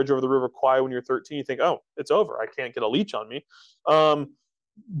you see Bridge Over the River Kwai when you're 13, you think, oh, it's over. I can't get a leech on me.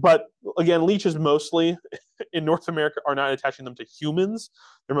 But again, leeches mostly in North America are not attaching them to humans.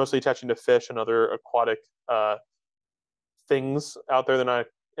 They're mostly attaching to fish and other aquatic things out there. They're not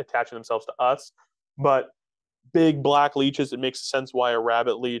attaching themselves to us. But big black leeches, it makes sense why a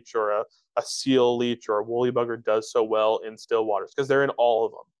rabbit leech or a seal leech or a woolly bugger does so well in still waters, because they're in all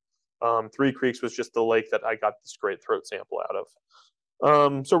of them. Three Creeks was just the lake that I got this great throat sample out of.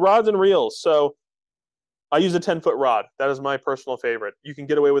 So rods and reels. So I use a 10-foot rod. That is my personal favorite. You can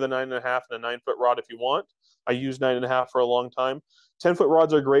get away with a 9.5 and a 9-foot rod if you want. I used 9.5 for a long time. 10-foot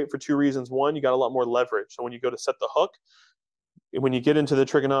rods are great for two reasons. One, you got a lot more leverage. So when you go to set the hook, when you get into the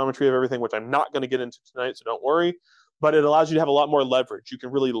trigonometry of everything, which I'm not going to get into tonight, so don't worry, but it allows you to have a lot more leverage. You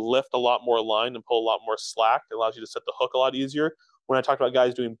can really lift a lot more line and pull a lot more slack. It allows you to set the hook a lot easier. When I talked about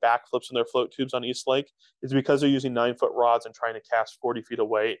guys doing backflips in their float tubes on East Lake, it's because they're using 9-foot rods and trying to cast 40 feet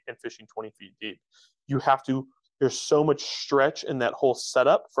away and fishing 20 feet deep. You have to, there's so much stretch in that whole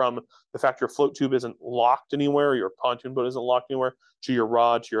setup, from the fact your float tube isn't locked anywhere, your pontoon boat isn't locked anywhere, to your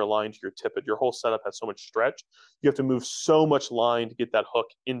rod, to your line, to your tippet. Your whole setup has so much stretch. You have to move so much line to get that hook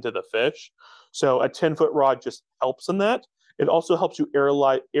into the fish. So a 10-foot rod just helps in that. It also helps you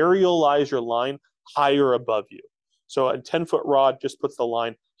aerialize your line higher above you. So a 10-foot rod just puts the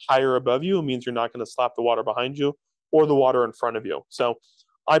line higher above you. It means you're not going to slap the water behind you or the water in front of you. So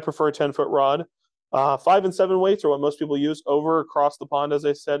I prefer a 10-foot rod. 5 and 7 weights are what most people use. Over across the pond, as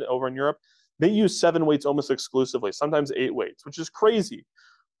I said, over in Europe, they use 7 weights almost exclusively, sometimes 8 weights, which is crazy,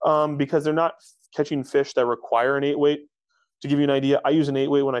 because they're not catching fish that require an 8 weight. To give you an idea, I use an 8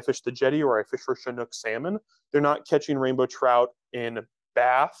 weight when I fish the jetty or I fish for Chinook salmon. They're not catching rainbow trout in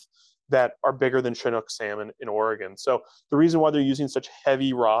Bath that are bigger than Chinook salmon in Oregon. So the reason why they're using such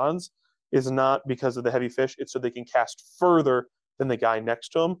heavy rods is not because of the heavy fish. It's so they can cast further than the guy next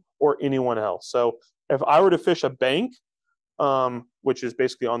to them or anyone else. So if I were to fish a bank, which is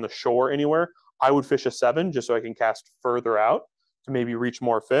basically on the shore anywhere, I would fish a 7 just so I can cast further out to maybe reach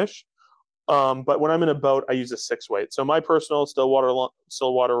more fish. But when I'm in a boat, I use a 6 weight. So my personal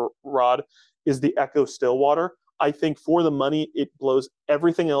Stillwater rod is the Echo Stillwater. I think for the money, it blows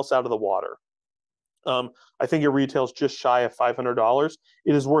everything else out of the water. I think it retails just shy of $500.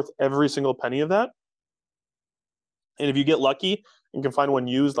 It is worth every single penny of that. And if you get lucky and can find one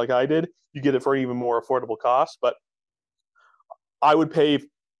used like I did, you get it for an even more affordable cost. But I would pay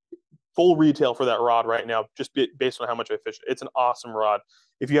full retail for that rod right now, just based on how much I fish it. It's an awesome rod.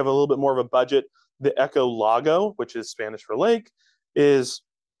 If you have a little bit more of a budget, the Echo Lago, which is Spanish for lake, is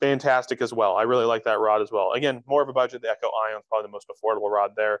fantastic as well. I really like that rod as well. Again, more of a budget. The Echo Ion is probably the most affordable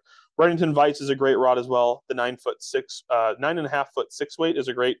rod there. Reddington Vice is a great rod as well. The 9.5 foot 6 weight is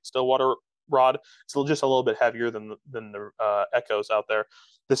a great Stillwater rod. It's just a little bit heavier than the Echoes out there.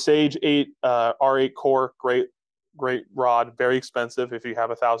 The Sage 8 R8 core, great rod, very expensive. If you have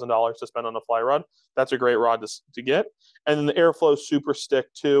 $1,000 to spend on a fly rod, that's a great rod to get. And then the Airflow Super Stick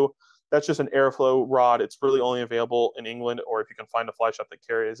 2, that's just an airflow rod. It's really only available in England, or if you can find a fly shop that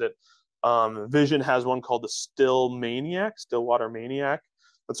carries it. Vision has one called the Stillwater Maniac.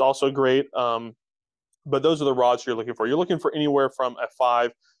 That's also great. But those are the rods you're looking for. You're looking for anywhere from a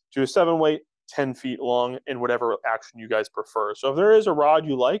 5 to a 7 weight, 10 feet long, in whatever action you guys prefer. So if there is a rod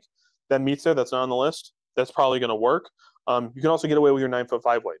you like that meets there that's not on the list, that's probably going to work. You can also get away with your 9-foot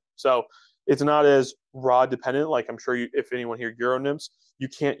 5 weight. So it's not as rod dependent. Like I'm sure if anyone here Euro nymphs, you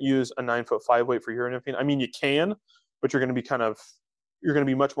can't use a 9-foot 5 weight for Euro nymphing. I mean, you can, but you're going to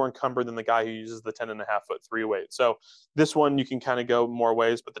be much more encumbered than the guy who uses the 10.5 foot 3 weight. So this one, you can kind of go more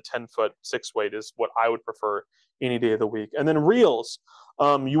ways, but the 10-foot 6 weight is what I would prefer any day of the week. And then reels.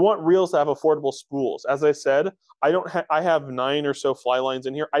 You want reels that have affordable spools. As I said, I have 9 or so fly lines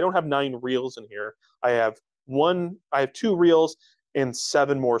in here. I don't have 9 reels in here. I have 2 reels and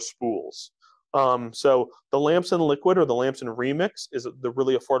 7 more spools. So the Lamson Liquid or the Lamson Remix is the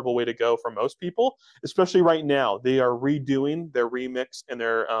really affordable way to go for most people, especially right now. They are redoing their Remix and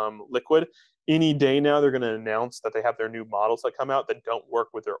their Liquid. Any day now, they're going to announce that they have their new models that come out that don't work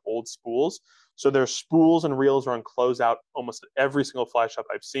with their old spools. So their spools and reels are on closeout almost every single fly shop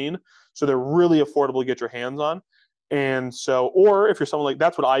I've seen. So they're really affordable to get your hands on. And so, or if you're someone like,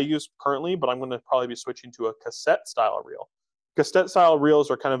 that's what I use currently, but I'm going to probably be switching to a cassette style reel. Cassette style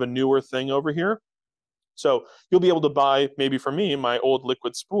reels are kind of a newer thing over here. So you'll be able to buy, maybe for me, my old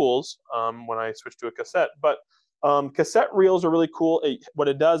liquid spools when I switch to a cassette. But cassette reels are really cool. What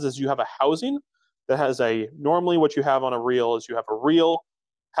it does is you have a housing that has normally what you have on a reel is you have a reel,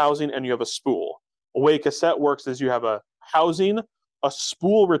 housing, and you have a spool. The way cassette works is you have a housing, a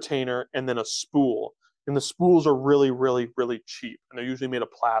spool retainer, and then a spool. And the spools are really, really, really cheap, and they're usually made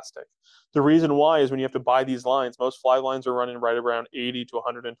of plastic. The reason why is when you have to buy these lines, most fly lines are running right around 80 to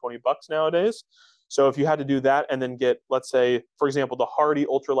 120 bucks nowadays. So if you had to do that and then get, let's say, for example, the Hardy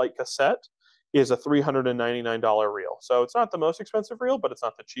Ultralight cassette is a $399 reel. So it's not the most expensive reel, but it's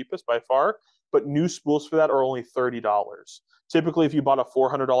not the cheapest by far. But new spools for that are only $30. Typically, if you bought a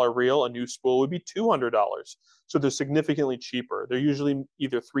 $400 reel, a new spool would be $200. So they're significantly cheaper. They're usually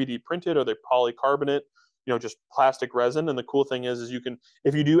either 3D printed or they're polycarbonate. just plastic resin. And the cool thing is you can,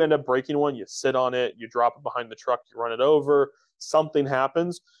 if you do end up breaking one, you sit on it, you drop it behind the truck, you run it over, something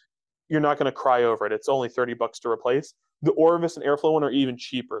happens, you're not going to cry over it. It's only $30 to replace. The Orvis and Airflow one are even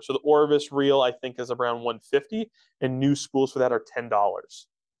cheaper. So the Orvis reel, I think, is around $150, and new spools for that are $10.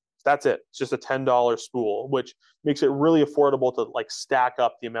 That's it. It's just a $10 spool, which makes it really affordable to like stack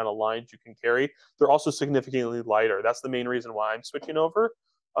up the amount of lines you can carry. They're also significantly lighter. That's the main reason why I'm switching over.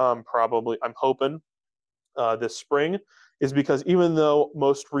 Probably, I'm hoping this spring, is because even though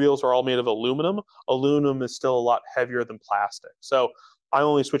most reels are all made of aluminum is still a lot heavier than plastic. So I'm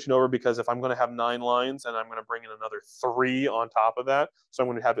only switching over because if I'm going to have 9 lines and I'm going to bring in another 3 on top of that, so I'm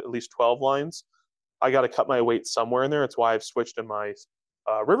going to have at least 12 lines, I got to cut my weight somewhere in there. It's why I've switched in my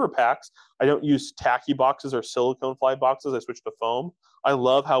river packs. I don't use tacky boxes or silicone fly boxes. I switched to foam. I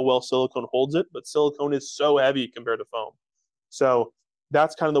love how well silicone holds it, but silicone is so heavy compared to foam. So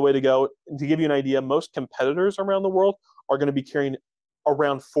that's kind of the way to go. And to give you an idea, most competitors around the world are going to be carrying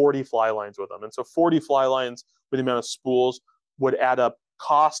around 40 fly lines with them. And so 40 fly lines with the amount of spools would add up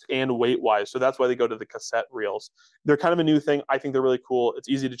cost and weight wise. So that's why they go to the cassette reels. They're kind of a new thing. I think they're really cool. It's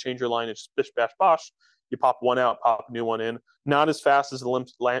easy to change your line. It's bish, bash, bosh. You pop one out, pop a new one in. Not as fast as the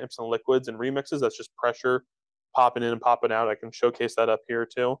lamps and liquids and remixes. That's just pressure popping in and popping out. I can showcase that up here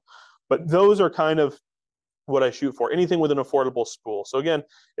too. But those are kind of what I shoot for. Anything with an affordable spool. So again,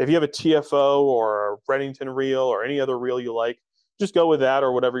 if you have a TFO or a Reddington reel or any other reel you like, just go with that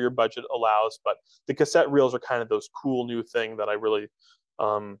or whatever your budget allows. But the cassette reels are kind of those cool new thing that I really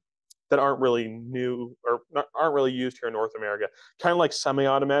that aren't really new or aren't really used here in North America. Kind of like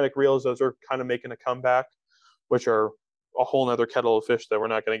semi-automatic reels, those are kind of making a comeback, which are a whole nother kettle of fish that we're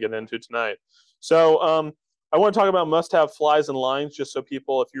not going to get into tonight. So I want to talk about must-have flies and lines, just so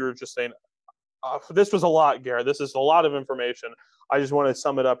people, if you're just saying, this was a lot, Garrett, this is a lot of information, I just want to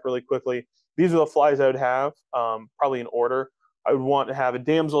sum it up really quickly. These are the flies I would have, probably in order. I would want to have a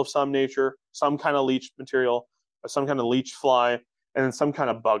damsel of some nature, some kind of leech material, some kind of leech fly, and then some kind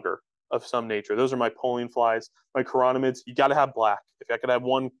of bugger of some nature. Those are my pulling flies. My chironomids, you got to have black. If I could have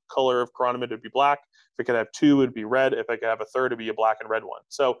one color of chironomid, it'd be black. If I could have 2, it'd be red. If I could have a third, it'd be a black and red one.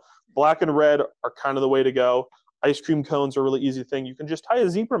 So black and red are kind of the way to go. Ice cream cones are a really easy thing. You can just tie a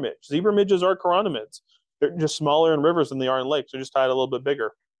zebra midge. Zebra midges are chironomids. They're just smaller in rivers than they are in lakes. So just tie it a little bit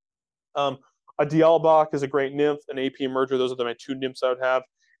bigger. A Dialbach is a great nymph, an AP emerger. Those are my 2 nymphs I would have.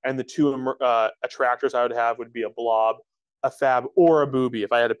 And the 2 attractors I would have would be a blob, a fab, or a booby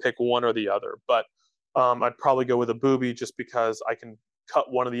if I had to pick one or the other. But I'd probably go with a booby just because I can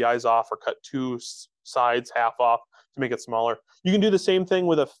cut one of the eyes off or cut 2 sides half off to make it smaller. You can do the same thing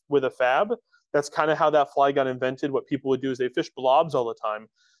with a fab. That's kind of how that fly got invented. What people would do is they fish blobs all the time.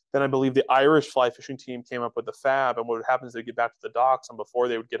 Then I believe the Irish fly fishing team came up with the fab, and what would happen is they'd get back to the docks, and before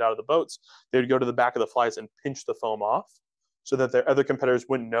they would get out of the boats, they would go to the back of the flies and pinch the foam off so that their other competitors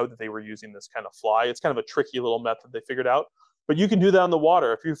wouldn't know that they were using this kind of fly. It's kind of a tricky little method they figured out. But you can do that on the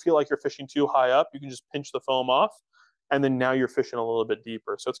water. If you feel like you're fishing too high up, you can just pinch the foam off, and then now you're fishing a little bit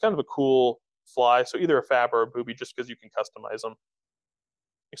deeper. So it's kind of a cool fly. So either a fab or a booby, just because you can customize them.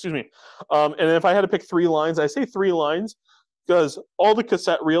 Excuse me. And if I had to pick 3 lines, I say 3 lines because all the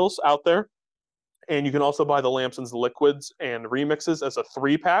cassette reels out there, and you can also buy the Lamson's liquids and remixes as a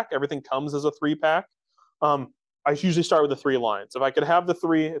 3-pack. Everything comes as a 3-pack. I usually start with the 3 lines. If I could have the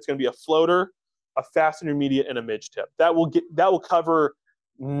 3, it's going to be a floater, a fast intermediate, and a midge tip. That will cover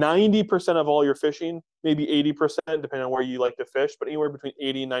 90% of all your fishing, maybe 80%, depending on where you like to fish, but anywhere between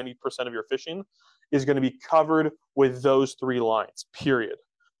 80 and 90% of your fishing is going to be covered with those 3 lines, period.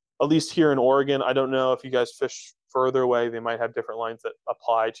 At least here in Oregon, I don't know if you guys fish further away, they might have different lines that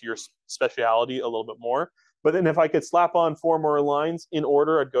apply to your speciality a little bit more. But then if I could slap on 4 more lines in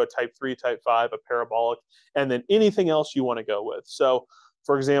order, I'd go a type 3, type 5, a parabolic, and then anything else you want to go with. So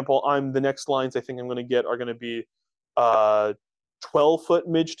for example, the next lines I think I'm going to get are going to be 12-foot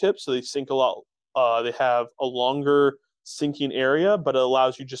midge tips. So they sink a lot. They have a longer sinking area, but it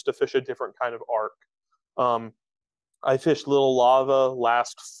allows you just to fish a different kind of arc. I fished Little Lava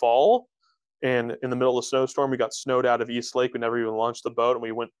last fall, and in the middle of the snowstorm, we got snowed out of East Lake. We never even launched the boat, and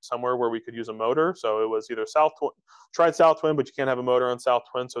we went somewhere where we could use a motor. So it was either tried South Twin, but you can't have a motor on South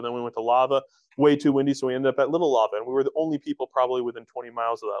Twin. So then we went to Lava, way too windy. So we ended up at Little Lava, and we were the only people probably within 20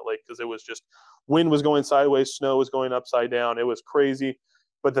 miles of that lake because it was just wind was going sideways, snow was going upside down. It was crazy.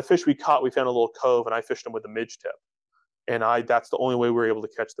 But the fish we caught, we found a little cove, and I fished them with a midge tip. And that's the only way we were able to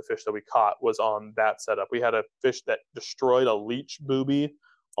catch the fish that we caught was on that setup. We had a fish that destroyed a leech booby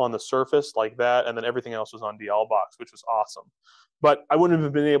on the surface like that, and then everything else was on Dialbach, which was awesome. But I wouldn't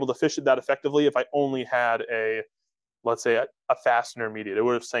have been able to fish it that effectively if I only had a let's say a fast intermediate. It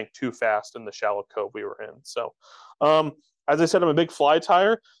would have sank too fast in the shallow cove we were in. So, as I said, I'm a big fly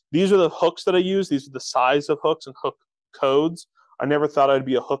tire. These are the hooks that I use. These are the size of hooks and hook codes. I never thought I'd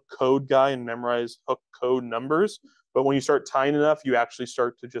be a hook code guy and memorize hook code numbers. But when you start tying enough, you actually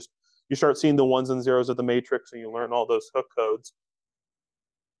start to you start seeing the ones and zeros of the matrix and you learn all those hook codes.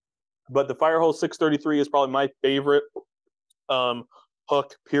 But the Firehole 633 is probably my favorite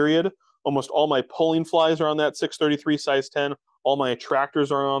hook, period. Almost all my pulling flies are on that 633 size 10. All my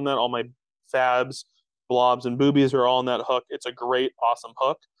attractors are on that. All my fabs, blobs, and boobies are all on that hook. It's a great, awesome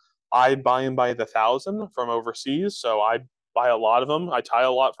hook. I buy them by the thousand from overseas, so I buy a lot of them. I tie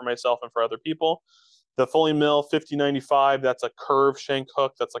a lot for myself and for other people. The Fully Mill 5095, that's a curve shank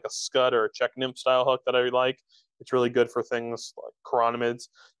hook. That's like a scud or a check nymph style hook that I like. It's really good for things like chironomids.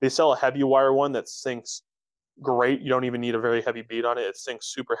 They sell a heavy wire one that sinks great. You don't even need a very heavy bead on it. It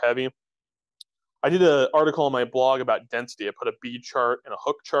sinks super heavy. I did an article on my blog about density. I put a bead chart and a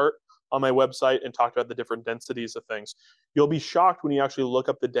hook chart on my website and talked about the different densities of things. You'll be shocked when you actually look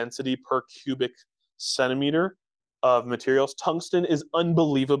up the density per cubic centimeter of materials. Tungsten is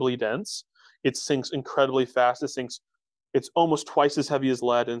unbelievably dense. It sinks incredibly fast. It's almost twice as heavy as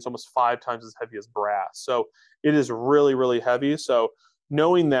lead, and it's almost 5 times as heavy as brass. So it is really, really heavy. So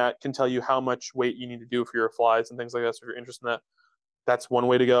knowing that can tell you how much weight you need to do for your flies and things like that. So if you're interested in that, that's one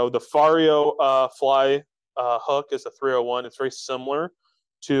way to go. The Fario fly hook is a 301. It's very similar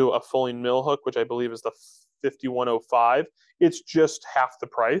to a Fully Mill hook, which I believe is the 5105. It's just half the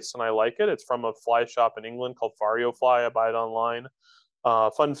price, and I like it. It's from a fly shop in England called Fario Fly. I buy it online.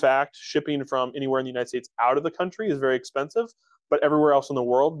 Fun fact, shipping from anywhere in the United States out of the country is very expensive, but everywhere else in the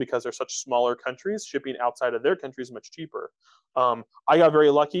world, because they're such smaller countries, shipping outside of their country is much cheaper. I got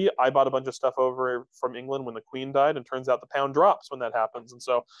very lucky. I bought a bunch of stuff over from England when the Queen died, and turns out the pound drops when that happens. And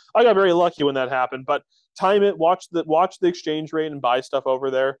so I got very lucky when that happened. But time it, watch the exchange rate, and buy stuff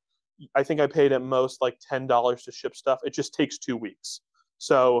over there. I think I paid at most like $10 to ship stuff. It just takes 2 weeks.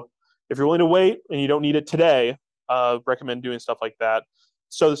 So if you're willing to wait and you don't need it today, recommend doing stuff like that.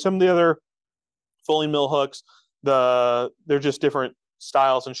 So some of the other Fully Mill hooks, they're just different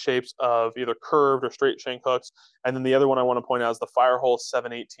styles and shapes of either curved or straight shank hooks. And then the other one I want to point out is the Firehole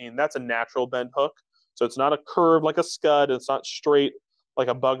 718. That's a natural bend hook. So it's not a curve like a scud. It's not straight like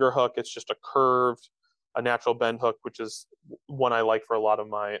a bugger hook. It's just a natural bend hook, which is one I like for a lot of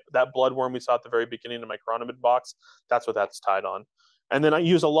that bloodworm we saw at the very beginning of my chironomid box. That's what that's tied on. And then I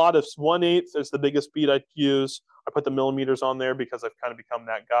use a lot of 1/8 is the biggest bead I use. I put the millimeters on there because I've kind of become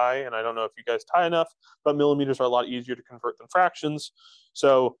that guy. And I don't know if you guys tie enough, but millimeters are a lot easier to convert than fractions.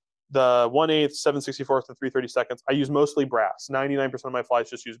 So the 1/8, 7/64, and 3/32, I use mostly brass. 99% of my flies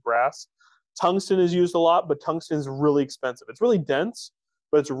just use brass. Tungsten is used a lot, but tungsten is really expensive. It's really dense,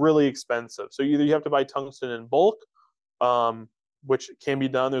 but it's really expensive. So either you have to buy tungsten in bulk, which can be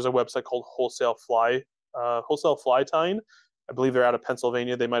done. There's a website called Wholesale Fly Tying. I believe they're out of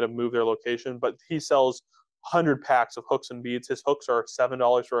Pennsylvania. They might have moved their location, but he sells 100 packs of hooks and beads. His hooks are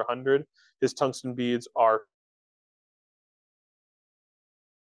 $7 for 100. His tungsten beads are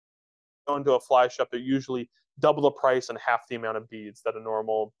going to a fly shop. They're usually double the price and half the amount of beads that a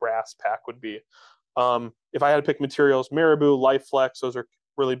normal brass pack would be. If I had to pick materials, Marabou, Life Flex, those are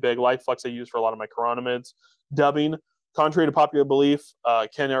really big. Life Flex I use for a lot of my chironomids. Dubbing, contrary to popular belief,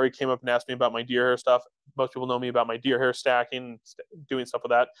 Ken already came up and asked me about my deer hair stuff. Most people know me about my deer hair stacking, doing stuff with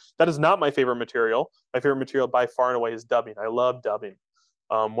that. That is not my favorite material. My favorite material by far and away is dubbing. I love dubbing.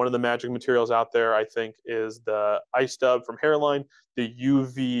 One of the magic materials out there, I think, is the ice dub from Hairline, the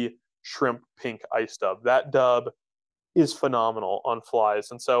UV shrimp pink ice dub. That dub is phenomenal on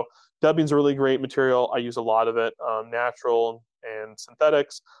flies. And so dubbing is a really great material. I use a lot of it, natural and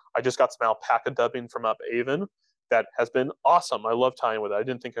synthetics. I just got some alpaca dubbing from Up Avon that has been awesome. I love tying with it. I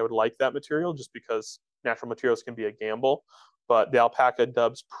didn't think I would like that material just because natural materials can be a gamble, but the alpaca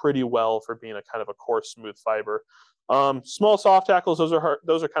dubs pretty well for being a kind of a coarse, smooth fiber. Small soft tackles, those are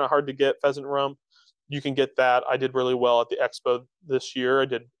kind of hard to get. Pheasant rump, you can get that. I did really well at the expo this year. I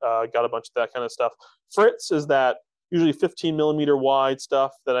did got a bunch of that kind of stuff. Fritz is that usually 15 millimeter wide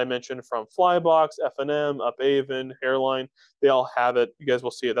stuff that I mentioned from Flybox, F&M, Up Avon, Hairline. They all have it. You guys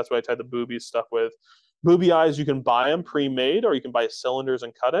will see it. That's what I tied the boobies stuff with. Booby eyes, you can buy them pre-made, or you can buy cylinders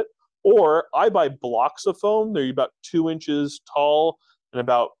and cut it. Or I buy blocks of foam. They're about 2 inches tall and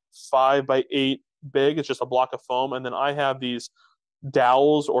about 5 by 8 big. It's just a block of foam. And then I have these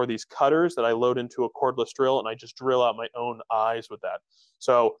dowels or these cutters that I load into a cordless drill, and I just drill out my own eyes with that.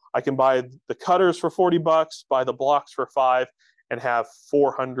 So I can buy the cutters for $40, buy the blocks for $5, and have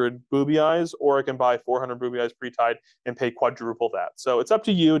 400 booby eyes, or I can buy 400 booby eyes pre-tied and pay quadruple that. So it's up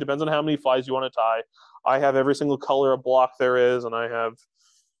to you. Depends on how many flies you want to tie. I have every single color of block there is, and I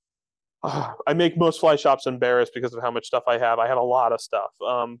make most fly shops embarrassed because of how much stuff I have. I have a lot of stuff,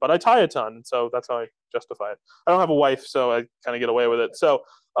 but I tie a ton, and so that's how I justify it. I don't have a wife, so I kind of get away with it. So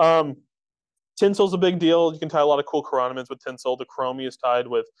tinsel's a big deal. You can tie a lot of cool chironomids with tinsel. The chromie is tied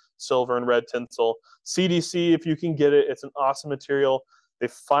with silver and red tinsel. CDC, if you can get it, it's an awesome material. They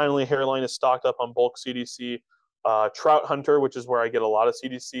finally, Hairline is stocked up on bulk CDC. Trout Hunter, which is where I get a lot of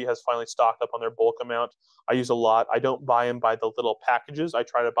CDC, has finally stocked up on their bulk amount. I use a lot. I don't buy them by the little packages. I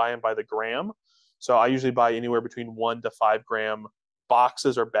try to buy them by the gram. So I usually buy anywhere between 1 to 5 gram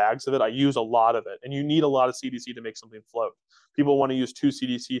boxes or bags of it. I use a lot of it. And you need a lot of CDC to make something float. People want to use 2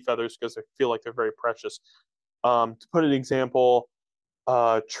 CDC feathers because they feel like they're very precious. To put an example,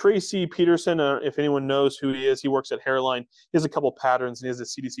 Tracy Peterson, if anyone knows who he is, he works at Hairline. He has a couple patterns, and he has a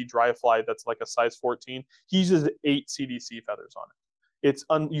CDC dry fly that's like a size 14. He uses 8 CDC feathers on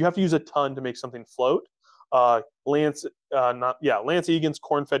it. You have to use a ton to make something float. Lance Egan's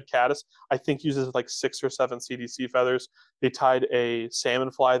corn-fed caddis, I think, uses like 6 or 7 CDC feathers. They tied a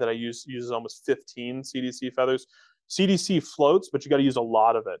salmon fly that I uses almost 15 CDC feathers. CDC floats, but you got to use a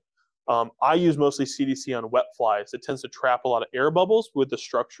lot of it. I use mostly CDC on wet flies. It tends to trap a lot of air bubbles with the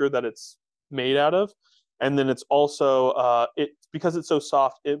structure that it's made out of. And then it's also, because it's so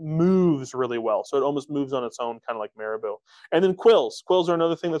soft, it moves really well. So it almost moves on its own, kind of like marabou. And then quills. Quills are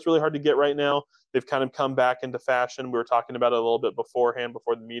another thing that's really hard to get right now. They've kind of come back into fashion. We were talking about it a little bit beforehand,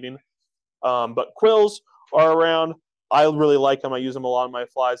 before the meeting. But quills are around. I really like them. I use them a lot on my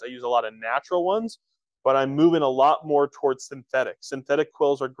flies. I use a lot of natural ones, but I'm moving a lot more towards synthetic. Synthetic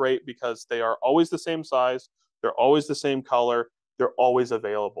quills are great because they are always the same size. They're always the same color. They're always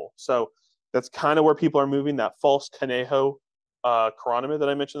available. So that's kind of where people are moving. That false conejo chironomid that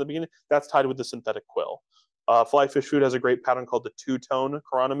I mentioned at the beginning, that's tied with the synthetic quill. Fly Fish Food has a great pattern called the two-tone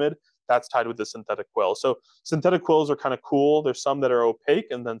chironomid. That's tied with the synthetic quill. So synthetic quills are kind of cool. There's some that are opaque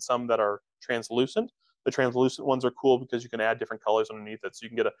and then some that are translucent. The translucent ones are cool because you can add different colors underneath it. So you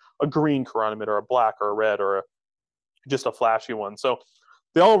can get a green chironomid or a black or a red or just a flashy one. So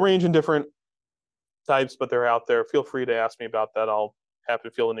they all range in different types, but they're out there. Feel free to ask me about that. I'll happy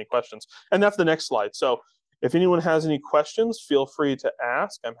to field any questions. And that's the next slide. So if anyone has any questions, feel free to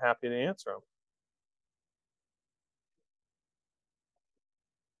ask. I'm happy to answer them.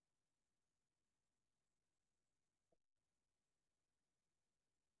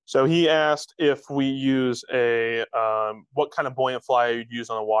 So he asked if we use what kind of buoyant fly you'd use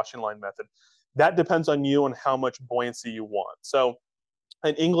on a washing line method. That depends on you and how much buoyancy you want. So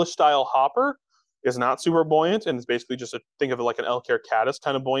an English style hopper is not super buoyant, and it's basically just think of it like an elk hair caddis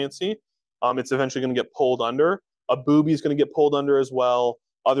kind of buoyancy. It's eventually going to get pulled under. A booby is going to get pulled under as well.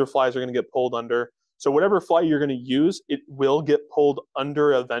 Other flies are going to get pulled under. So whatever fly you're going to use, it will get pulled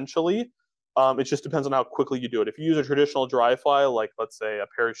under eventually. It just depends on how quickly you do it. If you use a traditional dry fly, like let's say a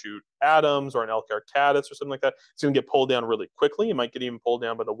parachute Adams or an elk hair caddis or something like that, it's going to get pulled down really quickly. It might get even pulled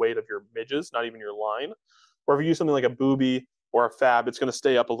down by the weight of your midges, not even your line. Or if you use something like a booby or a fab, it's going to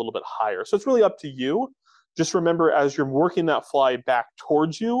stay up a little bit higher. So it's really up to you. Just remember, as you're working that fly back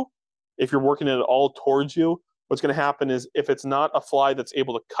towards you, if you're working it all towards you, what's going to happen is if it's not a fly that's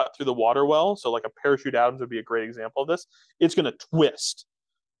able to cut through the water well, so like a parachute Adams would be a great example of this, it's going to twist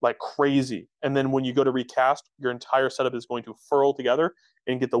like crazy. And then when you go to recast, your entire setup is going to furl together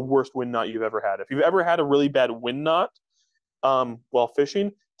and get the worst wind knot you've ever had. If you've ever had a really bad wind knot while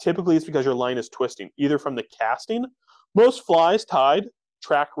fishing, typically it's because your line is twisting, either from the casting. Most flies tied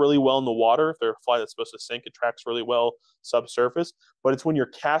track really well in the water. If they're a fly that's supposed to sink, it tracks really well subsurface. But it's when you're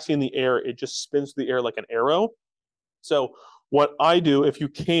casting in the air, it just spins through the air like an arrow. So what I do, if you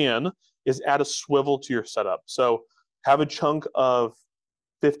can, is add a swivel to your setup. So have a chunk of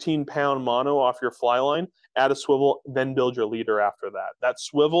 15-pound mono off your fly line, add a swivel, then build your leader after that. That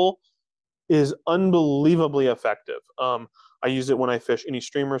swivel is unbelievably effective. I use it when I fish any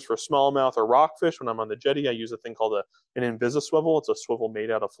streamers for smallmouth or rockfish. When I'm on the jetty, I use a thing called an Invisiswivel. It's a swivel made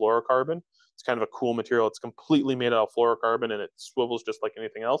out of fluorocarbon. It's kind of a cool material. It's completely made out of fluorocarbon, and it swivels just like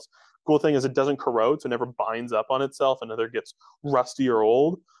anything else. Cool thing is it doesn't corrode, so it never binds up on itself and neither gets rusty or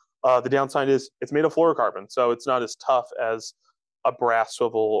old. The downside is it's made of fluorocarbon, so it's not as tough as a brass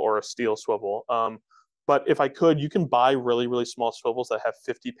swivel or a steel swivel. But if I could, you can buy really, really small swivels that have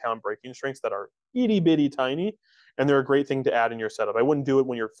 50-pound breaking strengths that are itty bitty tiny, and they're a great thing to add in your setup. I wouldn't do it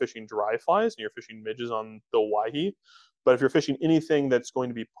when you're fishing dry flies and you're fishing midges on the Waihi, but if you're fishing anything that's going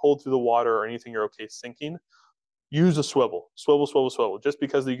to be pulled through the water or anything you're okay sinking, use a swivel. Swivel, swivel, swivel. Just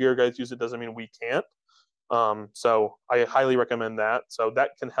because the gear guys use it doesn't mean we can't. So I highly recommend that. So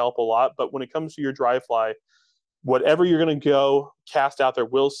that can help a lot. But when it comes to your dry fly, whatever you're going to go cast out there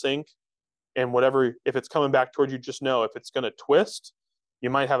will sink. And whatever, if it's coming back towards you, just know if it's going to twist, you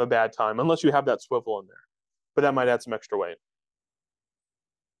might have a bad time, unless you have that swivel in there. But that might add some extra weight.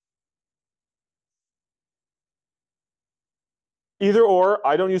 Either or,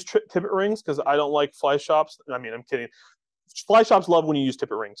 I don't use tippet rings because I don't like fly shops. I mean, I'm kidding. Fly shops love when you use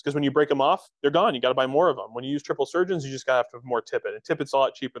tippet rings because when you break them off, they're gone. You got to buy more of them. When you use triple surgeons, you just got to have more tippet. And tippet's a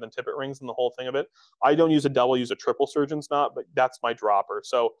lot cheaper than tippet rings and the whole thing of it. I don't use a double, use a triple surgeon's knot, but that's my dropper.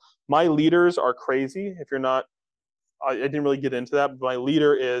 So my leaders are crazy. If you're not, I didn't really get into that, but my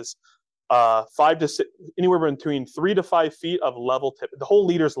leader is 5 to 6, anywhere between 3 to 5 feet of level tippet. The whole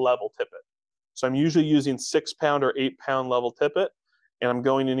leader's level tippet. So I'm usually using 6-pound or 8-pound level tippet, and I'm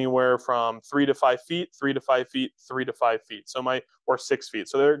going anywhere from 3 to 5 feet, 3 to 5 feet, 3 to 5 feet. So or 6 feet.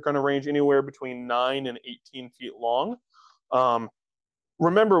 So they're going to range anywhere between 9 and 18 feet long.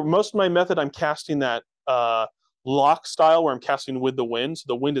 Remember, most of my method, I'm casting that lock style where I'm casting with the wind. So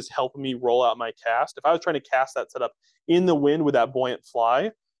the wind is helping me roll out my cast. If I was trying to cast that setup in the wind with that buoyant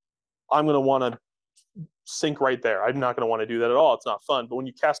fly, I'm going to want to sink right there. I'm not going to want to do that at all. It's not fun. But when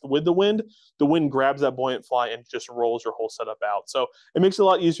you cast with the wind grabs that buoyant fly and just rolls your whole setup out. So it makes it a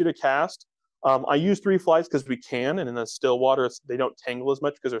lot easier to cast. I use 3 flies because we can, and in the Stillwater, they don't tangle as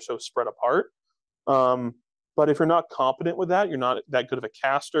much because they're so spread apart. But if you're not competent with that, you're not that good of a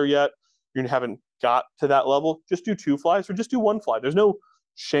caster yet, you haven't got to that level, just do 2 flies or just do 1 fly. There's no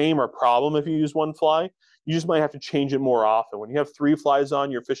shame or problem if you use 1 fly. You just might have to change it more often. When you have 3 flies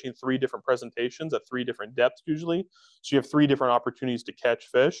on, you're fishing 3 different presentations at 3 different depths usually. So you have 3 different opportunities to catch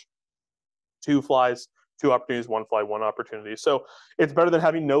fish. 2 flies, 2 opportunities, 1 fly, 1 opportunity. So it's better than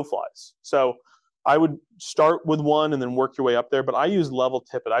having no flies. So I would start with 1 and then work your way up there. But I use level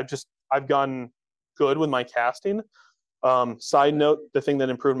tippet. I've gotten good with my casting. Side note, the thing that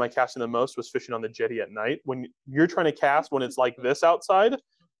improved my casting the most was fishing on the jetty at night. When you're trying to cast when it's like this outside,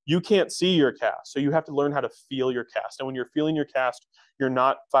 you can't see your cast. So you have to learn how to feel your cast. And when you're feeling your cast, you're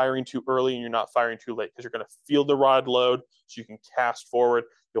not firing too early and you're not firing too late because you're going to feel the rod load so you can cast forward.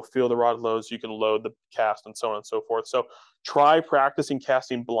 You'll feel the rod load so you can load the cast and so on and so forth. So try practicing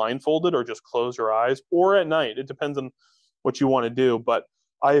casting blindfolded or just close your eyes or at night. It depends on what you want to do. But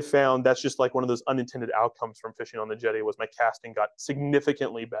I have found that's just like one of those unintended outcomes from fishing on the jetty was my casting got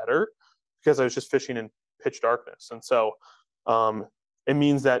significantly better because I was just fishing in pitch darkness. And so it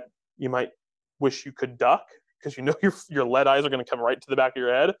means that you might wish you could duck because you know your lead eyes are going to come right to the back of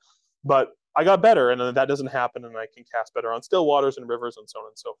your head. But I got better, and that doesn't happen, and I can cast better on still waters and rivers and so on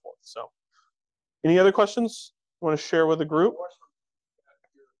and so forth. So any other questions you want to share with the group?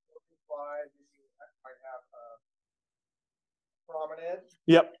 Promenade.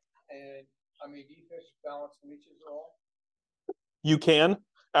 Yep. And I mean, do you fish balanced leeches at all? You can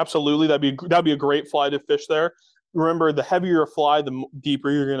absolutely. That'd be a great fly to fish there. Remember, the heavier a fly, the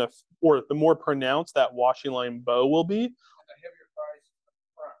deeper you're gonna, or the more pronounced that washing line bow will be. And the heavier flies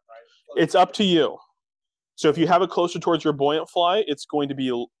front, right? So it's up to you. So if you have it closer towards your buoyant fly, it's going to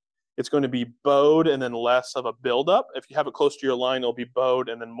be bowed and then less of a buildup. If you have it close to your line, it'll be bowed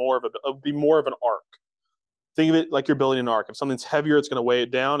and then it'll be more of an arc. Think of it like you're building an arc. If something's heavier, it's going to weigh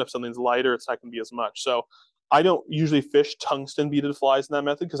it down. If something's lighter, it's not going to be as much. So I don't usually fish tungsten beaded flies in that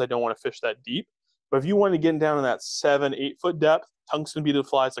method because I don't want to fish that deep. But if you want to get down in that 7-8 foot depth, tungsten beaded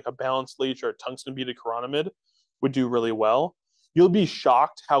flies like a balanced leech or a tungsten beaded chironomid would do really well. You'll be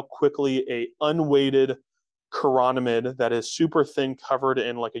shocked how quickly a unweighted chironomid that is super thin, covered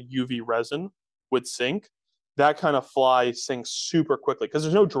in like a UV resin would sink. That kind of fly sinks super quickly because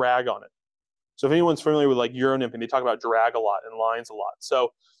there's no drag on it. So if anyone's familiar with like Euro nymphing, they talk about drag a lot and lines a lot.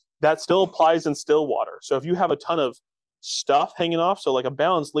 So that still applies in still water. So if you have a ton of stuff hanging off, so like a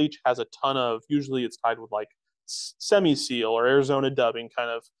balanced leech has a ton of, usually it's tied with like semi-seal or Arizona dubbing kind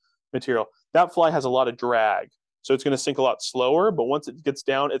of material. That fly has a lot of drag. So it's going to sink a lot slower, but once it gets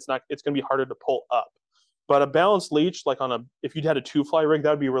down, it's going to be harder to pull up. But a balanced leech, like if you'd had a 2-fly rig,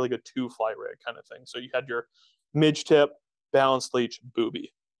 that would be a really good 2-fly rig kind of thing. So you had your midge tip, balanced leech,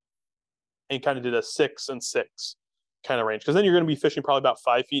 booby. And you kind of did a 6 and 6 kind of range. Because then you're going to be fishing probably about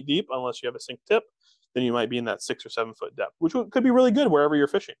 5 feet deep, unless you have a sink tip. Then you might be in that 6 or 7 foot depth, which could be really good wherever you're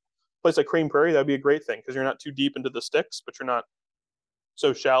fishing. A place like Crane Prairie, that'd be a great thing because you're not too deep into the sticks, but you're not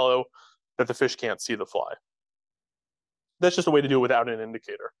so shallow that the fish can't see the fly. That's just a way to do it without an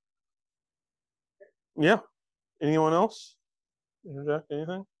indicator. Yeah. Anyone else? Interject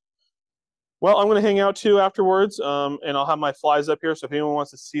anything? Well, I'm going to hang out too afterwards, and I'll have my flies up here. So if anyone wants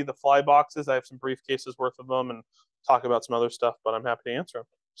to see the fly boxes, I have some briefcases worth of them and talk about some other stuff, but I'm happy to answer them.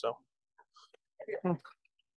 So.